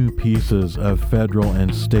new pieces of federal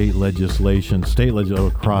and state legislation,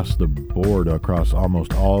 across the board, across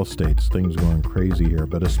almost all states. Things going crazy here,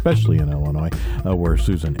 but especially in Illinois, where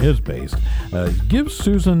Susan is based. Drop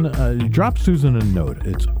Susan a note.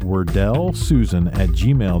 It's wardellsusan at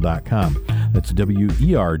gmail.com. That's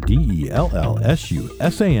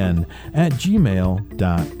WERDELLSUSAN at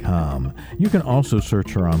gmail.com. You can also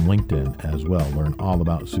search her on LinkedIn as well. Learn all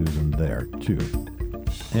about Susan there too.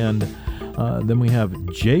 And then we have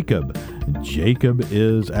Jacob. Jacob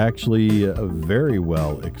is actually very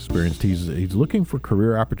well experienced. He's looking for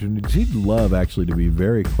career opportunities. He'd love actually to be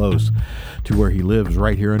very close to where he lives,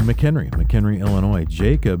 right here in McHenry, Illinois.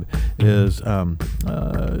 Jacob is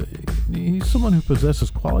he's someone who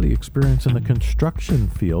possesses quality experience in the construction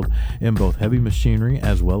field in both heavy machinery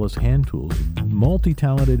as well as hand tools.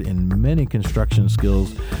 Multi-talented in many construction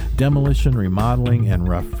skills, demolition, remodeling, and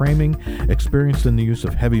rough framing. Experienced in the use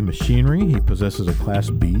of heavy machinery. He possesses a Class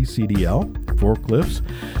B CDL, forklifts,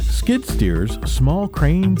 skid steers, small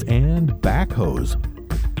cranes, and backhoes.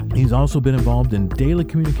 He's also been involved in daily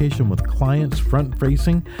communication with clients,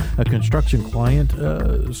 front-facing, a construction client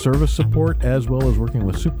service support, as well as working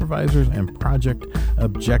with supervisors and project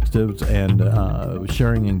objectives and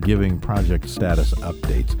sharing and giving project status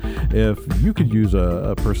updates. If you could use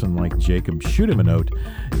a person like Jacob, shoot him a note,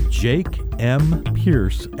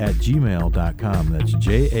 jakempierce@gmail.com. That's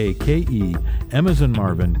Jake, M as in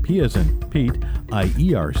Marvin, P as in Pete,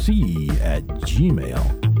 IERCE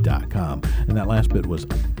 @gmail.com. And that last bit was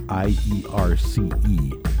IERCE.com.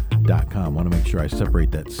 Want to make sure I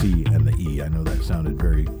separate that C and the E. I know that sounded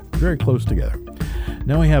very, very close together.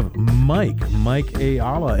 Now we have Mike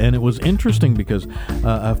Ayala, and it was interesting because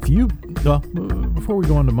before we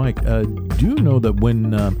go on to Mike, do know that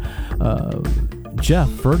when Jeff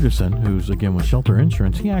Ferguson, who's again with Shelter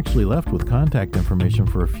Insurance, he actually left with contact information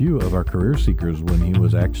for a few of our career seekers when he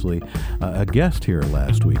was actually a guest here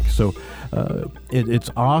last week. So it's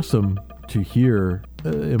awesome to hear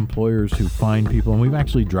employers who find people, and we've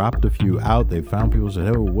actually dropped a few out. They've found people who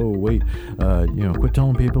said, "Oh, whoa, wait, quit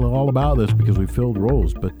telling people all about this because we filled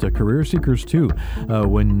roles." But career seekers too,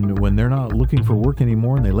 when they're not looking for work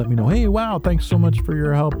anymore, and they let me know, "Hey, wow, thanks so much for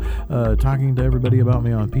your help talking to everybody about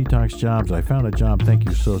me on P Talks Jobs. I found a job. Thank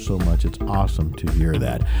you so much." It's awesome to hear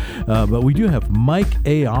that. But we do have Mike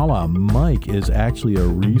Ayala. Mike is actually a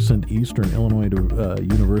recent Eastern Illinois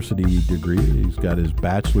University degree. He's got his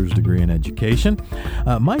bachelor's degree in education.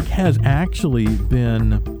 Mike has actually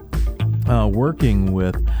been working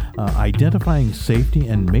with identifying safety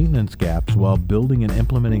and maintenance gaps while building and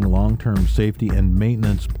implementing long-term safety and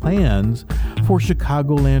maintenance plans for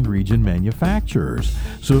Chicagoland region manufacturers.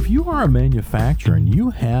 So if you are a manufacturer and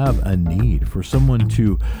you have a need for someone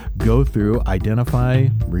to go through, identify,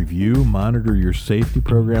 review, monitor your safety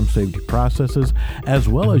programs, safety processes, as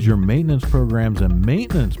well as your maintenance programs and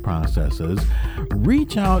maintenance processes,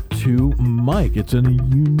 reach out to Mike. It's a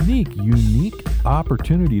unique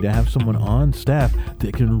opportunity to have someone on staff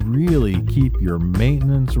that can really keep your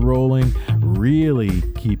maintenance rolling, really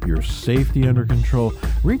keep your safety under control.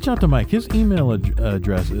 Reach out to Mike. His email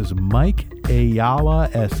address is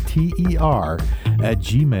mikeayala, STER,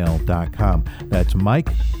 @gmail.com. That's Mike,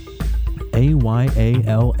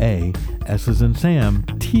 AYALA, S as in Sam,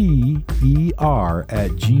 TER,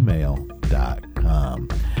 @gmail.com.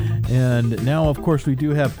 And now, of course, we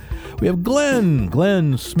have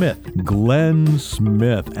Glenn Smith. Glenn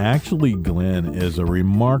Smith. Actually, Glenn is a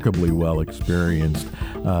remarkably well-experienced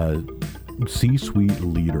C-suite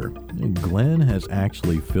leader. Glenn has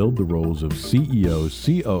actually filled the roles of CEO,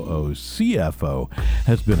 COO, CFO,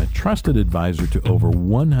 has been a trusted advisor to over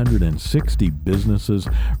 160 businesses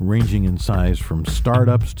ranging in size from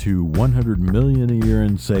startups to 100 million a year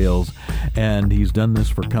in sales, and he's done this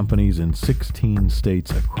for companies in 16 states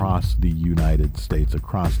across the United States,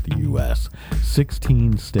 across the U.S.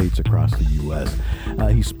 16 states across the U.S.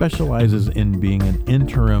 He specializes in being an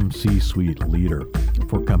interim C-suite leader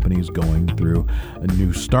for companies going through a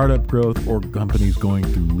new startup growth or companies going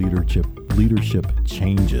through leadership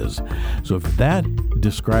changes. So if that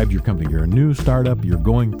describes your company, you're a new startup, you're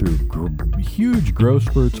going through huge growth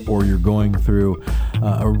spurts, or you're going through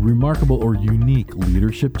a remarkable or unique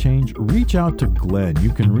leadership change, reach out to Glenn.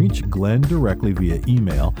 You can reach Glenn directly via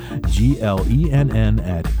email,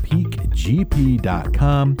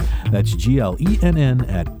 glenn@peakgp.com. That's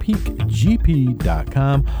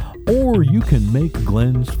glenn@peakgp.com. Or you can make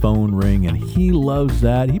Glenn's phone ring, and he loves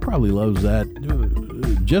that. He probably loves that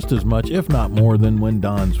just as much, if not more, than when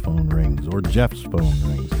Don's phone rings or Jeff's phone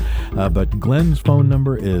rings. But Glenn's phone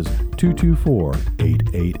number is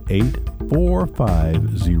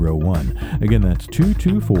 224-888-4501. Again, that's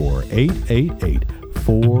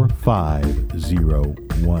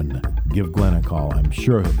 224-888-4501. Give Glenn a call. I'm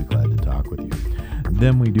sure he'll be glad to talk with you.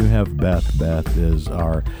 Then we do have Beth. Beth is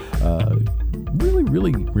our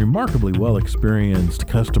really remarkably well experienced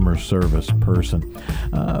customer service person.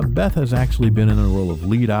 Beth has actually been in the role of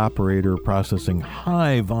lead operator, processing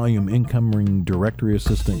high volume incoming directory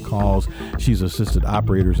assistant calls. She's assisted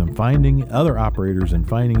operators in finding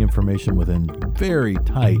information within very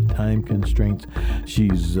tight time constraints.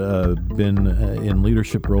 She's been in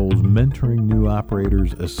leadership roles, mentoring new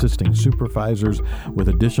operators, assisting supervisors with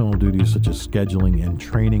additional duties such as scheduling and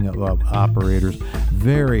training of operators.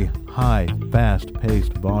 Very high,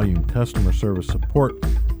 fast-paced volume customer service support.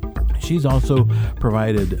 She's also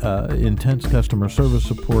provided intense customer service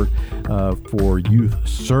support for youth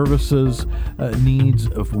services needs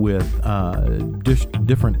with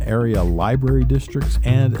different area library districts,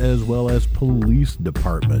 and as well as police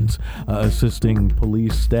departments, assisting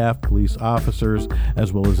police staff, police officers,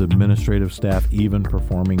 as well as administrative staff, even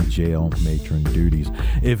performing jail matron duties.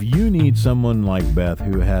 If you need someone like Beth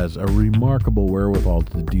who has a remarkable wherewithal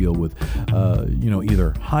to deal with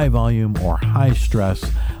either high volume or high stress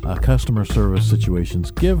customer service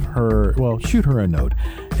situations, shoot her a note.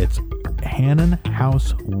 It's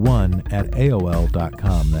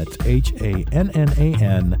HannonHouse1@AOL.com. That's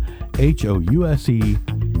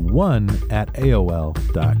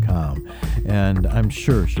HannonHouse1@AOL.com. And I'm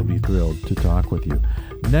sure she'll be thrilled to talk with you.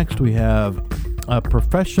 Next, we have a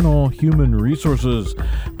professional human resources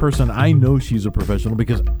person. I know she's a professional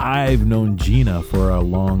because I've known Gina for a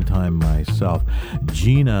long time myself.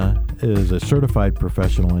 Gina is a certified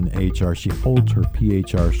professional in HR. She holds her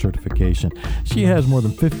PHR certification. She has more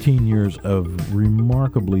than 15 years of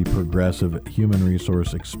remarkably progressive human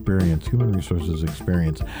resources experience.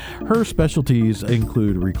 Her specialties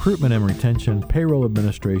include recruitment and retention, payroll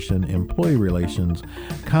administration, employee relations,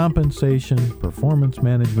 compensation, performance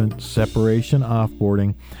management, separation,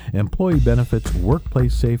 offboarding, employee benefits,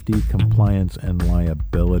 workplace safety, compliance, and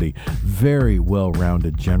liability. Very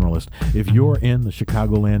well-rounded generalist. If you're in the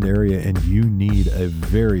Chicagoland area and you need a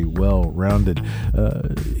very well-rounded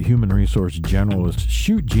human resource generalist,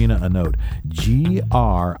 shoot Gina a note.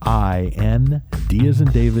 GRIN, D as in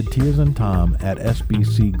David, T as in Tom, at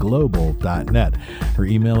sbcglobal.net. Her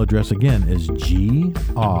email address again is GRIN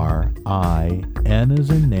as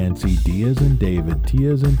in Nancy, D as in David, T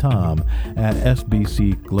as in Tom, at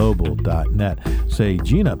sbcglobal.net. Say,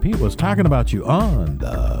 Gina, Pete was talking about you on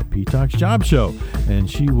the Pete Talks Job Show, and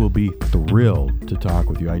she will be thrilled to talk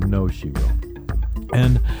with you. I know she will.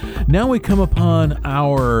 And now we come upon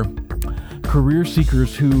our career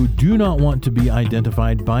seekers who do not want to be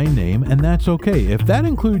identified by name, and that's okay. If that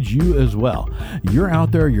includes you as well, you're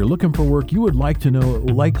out there, you're looking for work, you would like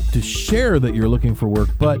to share that you're looking for work,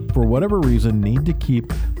 but for whatever reason need to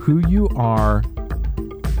keep who you are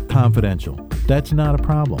confidential. That's not a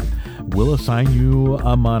problem. We'll assign you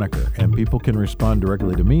a moniker, and people can respond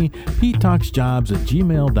directly to me,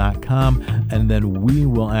 PeteTalksJobs@gmail.com, and then we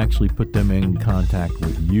will actually put them in contact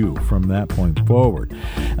with you from that point forward.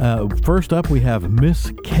 First up, we have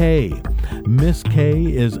Miss K. Miss K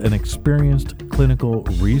is an experienced clinical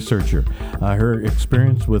researcher. She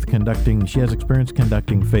has experience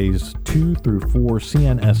conducting phase 2 through 4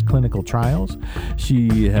 CNS clinical trials.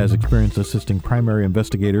 She has experience assisting primary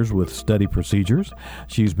investigators with study procedures.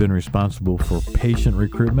 She's been responsible for patient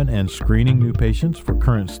recruitment and screening new patients for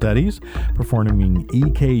current studies, performing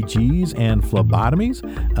EKGs and phlebotomies.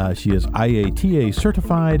 She is IATA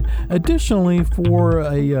certified. Additionally, for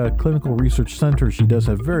a clinical research center, she does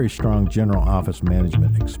have very strong general office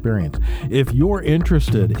management experience. If you're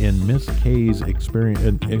interested in Miss K's experience,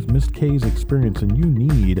 and you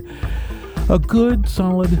need a good,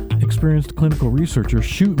 solid, experienced clinical researcher,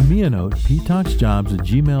 shoot me a note,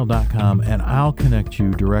 PeteTalksJobs@gmail.com, and I'll connect you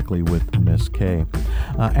directly with Miss K.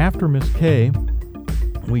 After Miss K,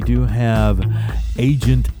 we do have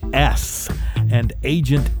Agent S. And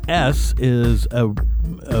Agent S is a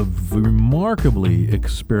remarkably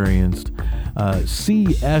experienced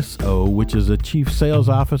CSO, which is a Chief Sales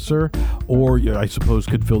Officer, or I suppose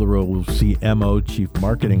could fill the role of CMO, Chief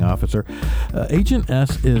Marketing Officer. Agent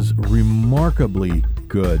S is remarkably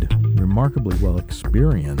well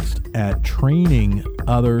experienced at training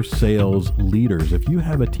other sales leaders. If you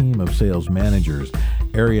have a team of sales managers,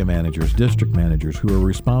 area managers, district managers who are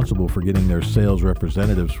responsible for getting their sales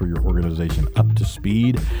representatives for your organization up to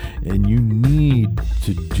speed, and you need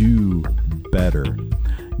to do better,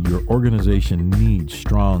 your organization needs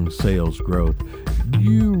strong sales growth,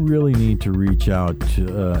 you really need to reach out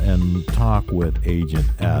and talk with Agent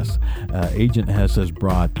S. Agent S has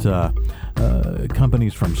brought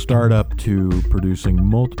companies from startup to producing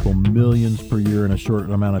multiple millions per year in a short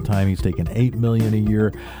amount of time. He's taken $8 million a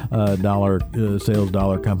year sales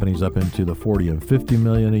dollar companies up into the 40 and 50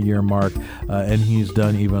 million a year mark, and he's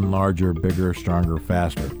done even larger, bigger, stronger,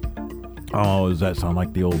 faster. Oh, does that sound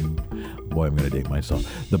like the old... Boy, I'm going to date myself.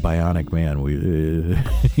 The Bionic Man.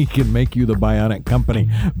 He can make you the Bionic Company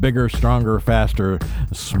bigger, stronger, faster,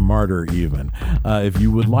 smarter even. If you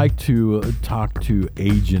would like to talk to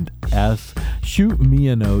Agent S, shoot me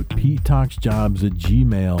a note,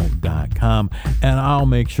 petetalksjobs@gmail.com, and I'll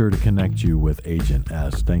make sure to connect you with Agent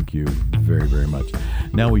S. Thank you very, very much.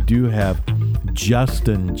 Now we do have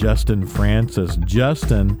Justin Francis.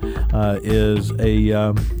 Justin is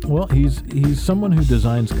he's someone who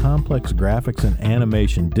designs complex graphics and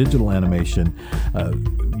animation, digital animation,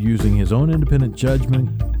 using his own independent judgment,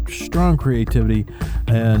 strong creativity,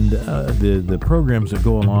 and the programs that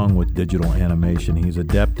go along with digital animation. He's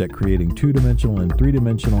adept at creating two-dimensional and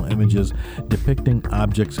three-dimensional images depicting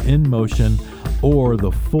objects in motion, or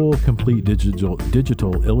the full complete digital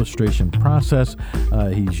illustration process.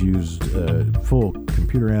 He's used full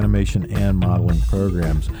computer animation and modeling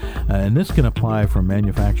programs. And this can apply from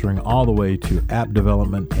manufacturing all the way to app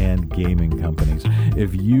development and gaming companies.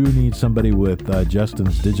 If you need somebody with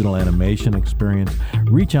Justin's digital animation experience,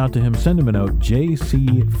 reach out to him, send him a note,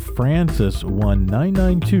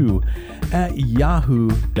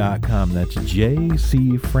 jcfrancis1992@yahoo.com. That's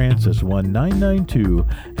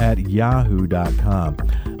jcfrancis1992@yahoo.com.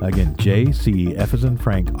 Again, JC, F as in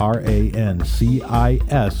Frank,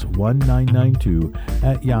 RANCIS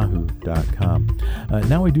 1992@yahoo.com.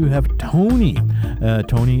 Now we do have Tony.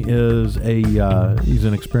 Tony is he's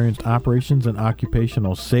an experienced operations and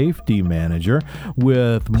occupational safety manager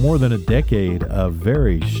with more than a decade of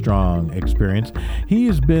very strong experience.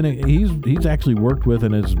 He's actually worked with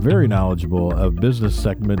and is very knowledgeable of business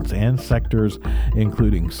segments and sectors,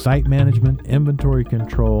 including site management, inventory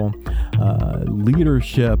control,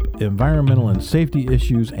 leadership, environmental and safety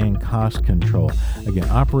issues, and cost control. Again,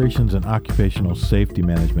 operations and occupational safety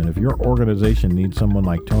management. If your organization needs someone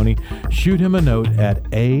like Tony, shoot him a note at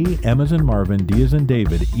M as in Marvin, D as in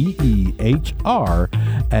David,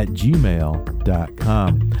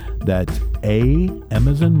 EEHR@gmail.com. That's M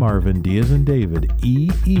as in Marvin, D as in David,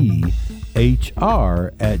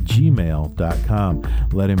 EEHR@gmail.com.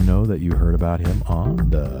 Let him know that you heard about him on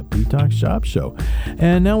the Pete Talks Job Show.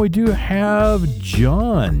 And now we do have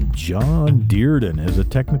John Dearden is a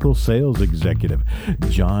technical sales executive.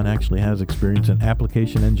 John actually has experience in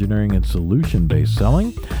application engineering and solution-based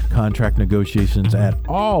selling, contract negotiations at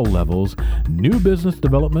all levels, new business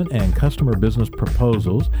development and customer business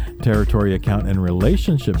proposals, territory account and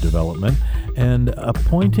relationship development, and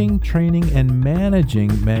appointing, training, and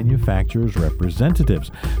managing manufacturers'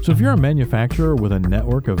 representatives. So if you're a manufacturer with a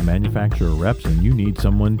network of manufacturer reps and you need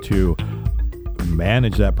someone to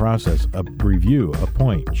manage that process, review,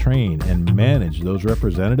 appoint, train, and manage those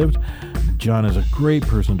representatives, John is a great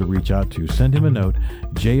person to reach out to. Send him a note,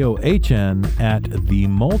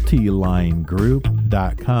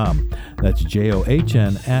 john@themultilinegroup.com. That's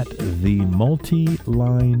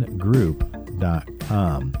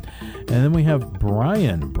john@themultilinegroup.com. And then we have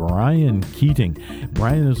Brian Keating.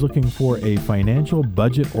 Brian is looking for a financial,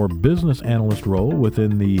 budget, or business analyst role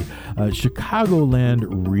within the Chicagoland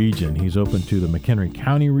region. He's open to the McHenry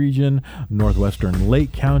County region, northwestern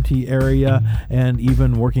Lake County area, and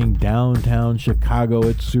even working downtown Chicago.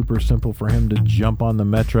 It's super simple for him to jump on the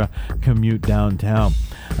Metra, commute downtown.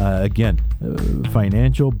 Again,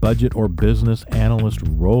 financial, budget, or business analyst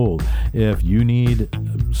role. If you need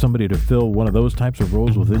somebody to fill one of those types of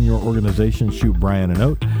roles within your organization, shoot Brian a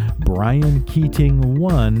note,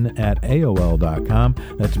 briankeating1@aol.com.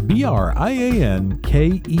 That's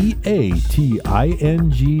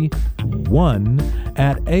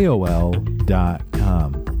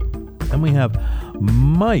briankeating1@aol.com. And we have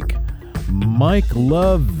Mike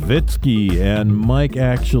Lovitsky, and Mike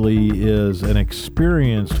actually is an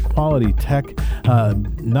experienced quality tech,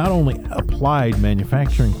 not only applied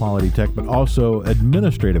manufacturing quality tech, but also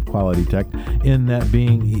administrative quality tech, in that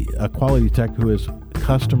being a quality tech who is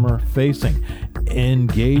customer facing,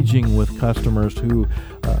 engaging with customers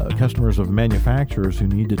of manufacturers who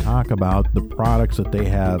need to talk about the products that they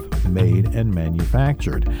have made and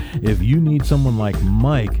manufactured. If you need someone like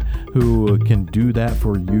Mike who can do that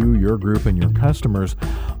for you, your group, and your customers,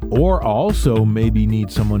 or also maybe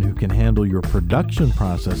need someone who can handle your production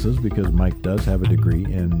processes, because Mike does have a degree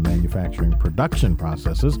in manufacturing production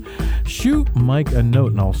processes, shoot Mike a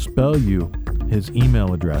note and I'll spell you his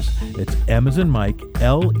email address. It's Amazon Mike,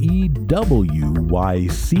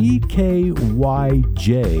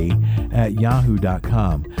 LEWYCKYJ at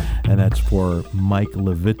yahoo.com. And that's for Mike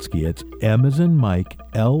Levitsky. It's Amazon Mike,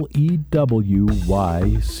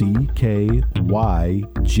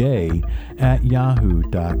 LEWYCKYJ at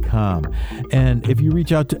yahoo.com. And if you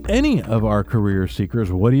reach out to any of our career seekers,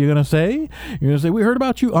 what are you going to say? You're going to say, we heard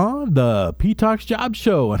about you on the Pete Talks Job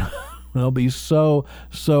Show. And they'll be so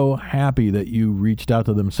happy that you reached out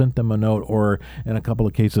to them, sent them a note, or in a couple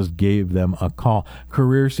of cases gave them a call.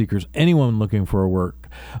 Career seekers, anyone looking for work,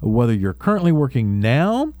 whether you're currently working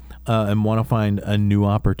now and want to find a new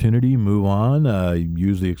opportunity, move on,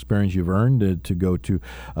 use the experience you've earned to go to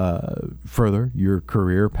further your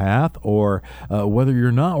career path, or whether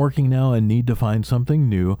you're not working now and need to find something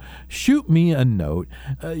new, shoot me a note.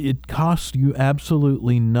 It costs you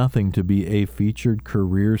absolutely nothing to be a featured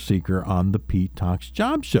career seeker on the Pete Talks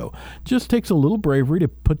Job Show. Just takes a little bravery to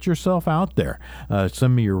put yourself out there.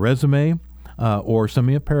 Send me your resume. Or send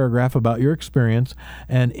me a paragraph about your experience,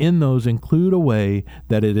 and in those include a way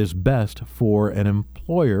that it is best for an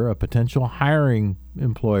employer, a potential hiring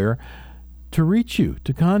employer, to reach you,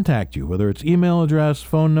 to contact you, whether it's email address,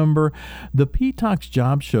 phone number. The Pete Talks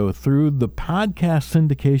Job Show, through the podcast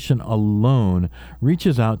syndication alone,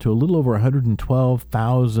 reaches out to a little over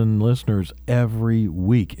 112,000 listeners every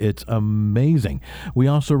week. It's amazing. We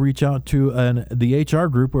also reach out to the HR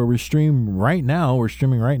group, where we stream right now. We're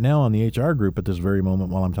streaming right now on the HR group at this very moment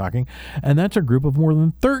while I'm talking. And that's a group of more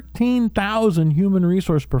than 13,000 human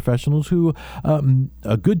resource professionals who,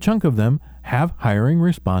 a good chunk of them, have hiring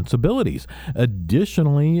responsibilities.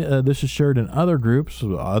 Additionally, this is shared in other groups,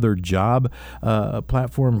 other job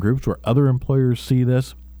platform groups where other employers see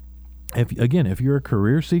this. If you're a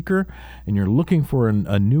career seeker and you're looking for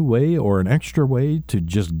a new way or an extra way to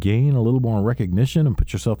just gain a little more recognition and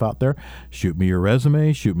put yourself out there, shoot me your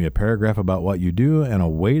resume, shoot me a paragraph about what you do, and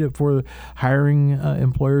I'll wait for hiring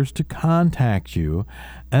employers to contact you.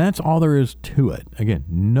 And that's all there is to it. Again,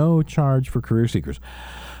 no charge for career seekers.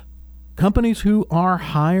 Companies who are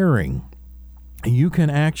hiring, you can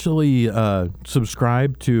actually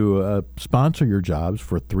subscribe to sponsor your jobs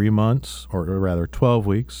for 3 months, or rather 12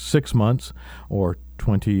 weeks, 6 months, or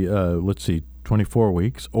 24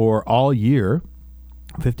 weeks, or all year,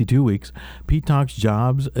 52 weeks. Pete Talks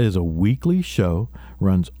Jobs is a weekly show,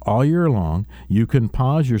 runs all year long. You can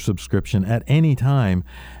pause your subscription at any time,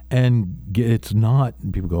 and it's not,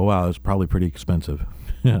 people go, wow, it's probably pretty expensive.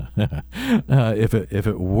 If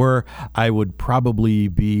it were, I would probably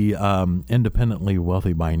be independently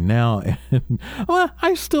wealthy by now. Well,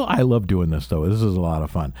 I love doing this though. This is a lot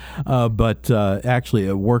of fun. But actually,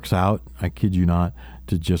 it works out, I kid you not,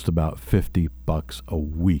 to just about $50 a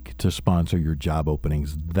week to sponsor your job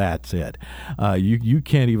openings. That's it. You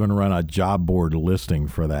can't even run a job board listing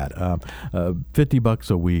for that.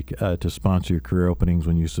 $50 a week to sponsor your career openings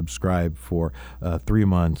when you subscribe for 3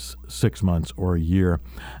 months, 6 months, or a year,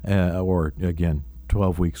 or again,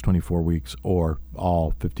 12 weeks, 24 weeks, or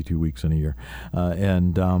all 52 weeks in a year.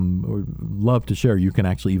 And love to share. You can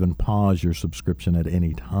actually even pause your subscription at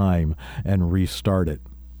any time and restart it.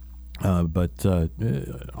 But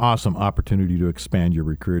awesome opportunity to expand your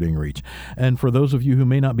recruiting reach. And for those of you who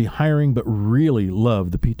may not be hiring but really love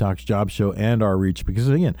the Pete Talks Job Show and our reach, because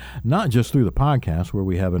again, not just through the podcast where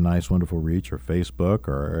we have a nice, wonderful reach, or Facebook,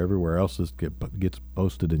 or everywhere else this gets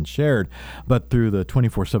posted and shared, but through the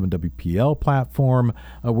 24/7 WPL platform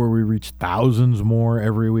where we reach thousands more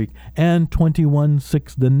every week, and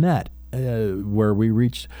 216 The Net, where we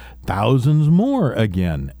reach thousands more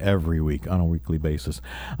again every week on a weekly basis.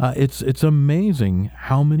 It's amazing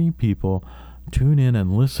how many people tune in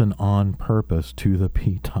and listen on purpose to the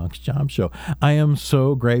Pete Talks Job Show. I am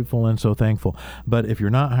so grateful and so thankful. But if you're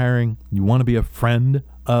not hiring, you want to be a friend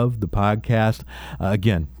of the podcast,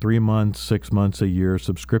 again, 3 months, 6 months, a year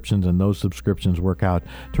subscriptions, and those subscriptions work out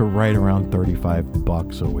to right around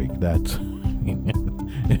 $35 a week. That's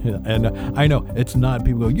and I know it's not,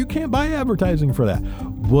 people go, you can't buy advertising for that.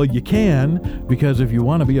 Well, you can, because if you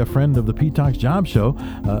want to be a friend of the Pete Talks Job Show,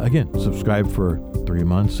 again, subscribe for 3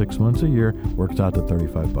 months, 6 months, a year, works out to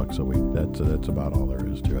 $35 a week. That's about all there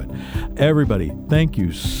is to it. Everybody, thank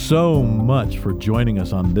you so much for joining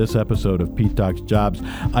us on this episode of Pete Talks Jobs.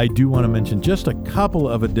 I do want to mention just a couple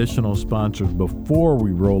of additional sponsors before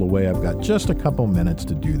we roll away. I've got just a couple minutes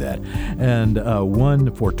to do that. And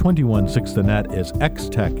one for 216 The Net is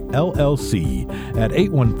X-Tech LLC at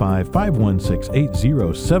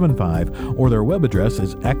 815-516-8075, or their web address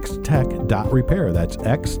is xtech.repair. That's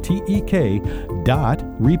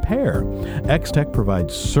xtek.repair. X-Tech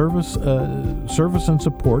provides service and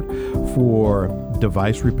support for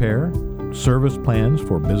device repair, service plans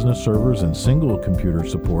for business servers and single computer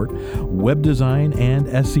support, web design, and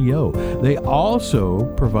SEO. They also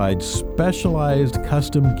provide specialized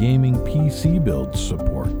custom gaming PC build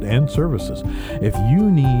support and services. If you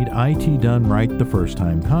need IT done right the first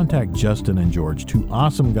time, contact Justin and George, two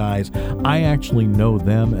awesome guys. I actually know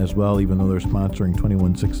them as well, even though they're sponsoring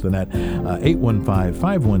 216 The Net.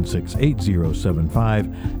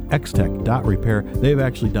 815-516-8075, xtech.repair. They've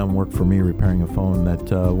actually done work for me repairing a phone that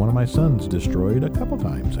one of my sons destroyed a couple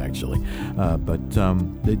times, actually. But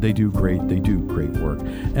they do great work.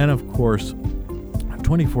 And of course,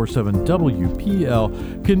 24/7 WPL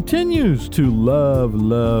continues to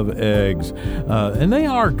love eggs. And they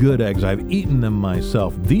are good eggs. I've eaten them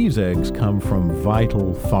myself. These eggs come from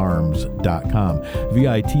vitalfarms.com.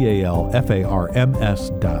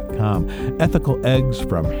 vitalfarms.com. Ethical eggs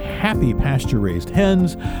from happy pasture-raised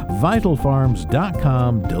hens.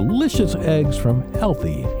 vitalfarms.com. Delicious eggs from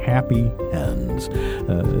healthy, happy hens.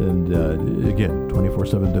 Again,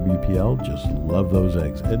 24/7 WPL, just love those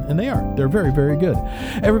eggs. And they're very, very good.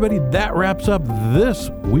 Everybody, that wraps up this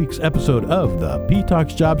week's episode of the Pete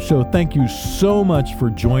Talks Jobs Show. Thank you so much for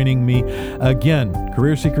joining me. Again,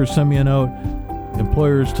 career seekers, send me a note.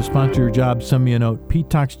 Employers, to sponsor your job, send me a note.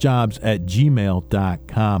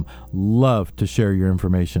 PeteTalksJobs@gmail.com. Love to share your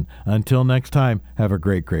information. Until next time, have a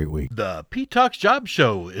great week. The Pete Talks Jobs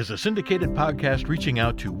Show is a syndicated podcast reaching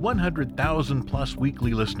out to 100,000 plus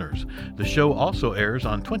weekly listeners. The show also airs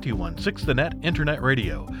on 216 The Net Internet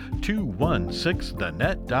Radio,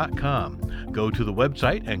 216thenet.com. Go to the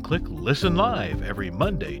website and click Listen Live every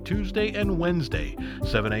Monday, Tuesday, and Wednesday,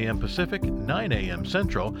 7 a.m. Pacific, 9 a.m.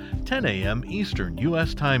 Central, 10 a.m. Eastern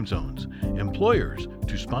U.S. time zones. Employers,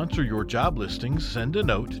 to sponsor your job listings, send a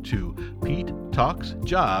note to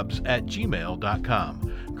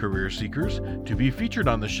PeteTalksJobs@gmail.com. Career seekers, to be featured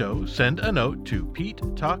on the show, send a note to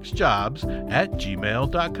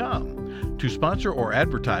PeteTalksJobs@gmail.com. To sponsor or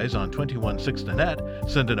advertise on 216 The Net,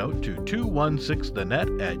 send a note to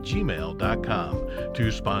 216thenet@gmail.com.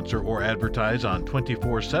 To sponsor or advertise on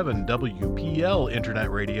 24/7 WPL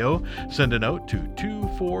Internet Radio, send a note to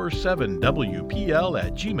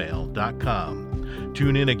 247WPL@gmail.com.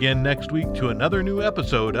 Tune in again next week to another new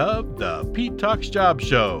episode of the Pete Talks Jobs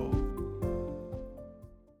Show.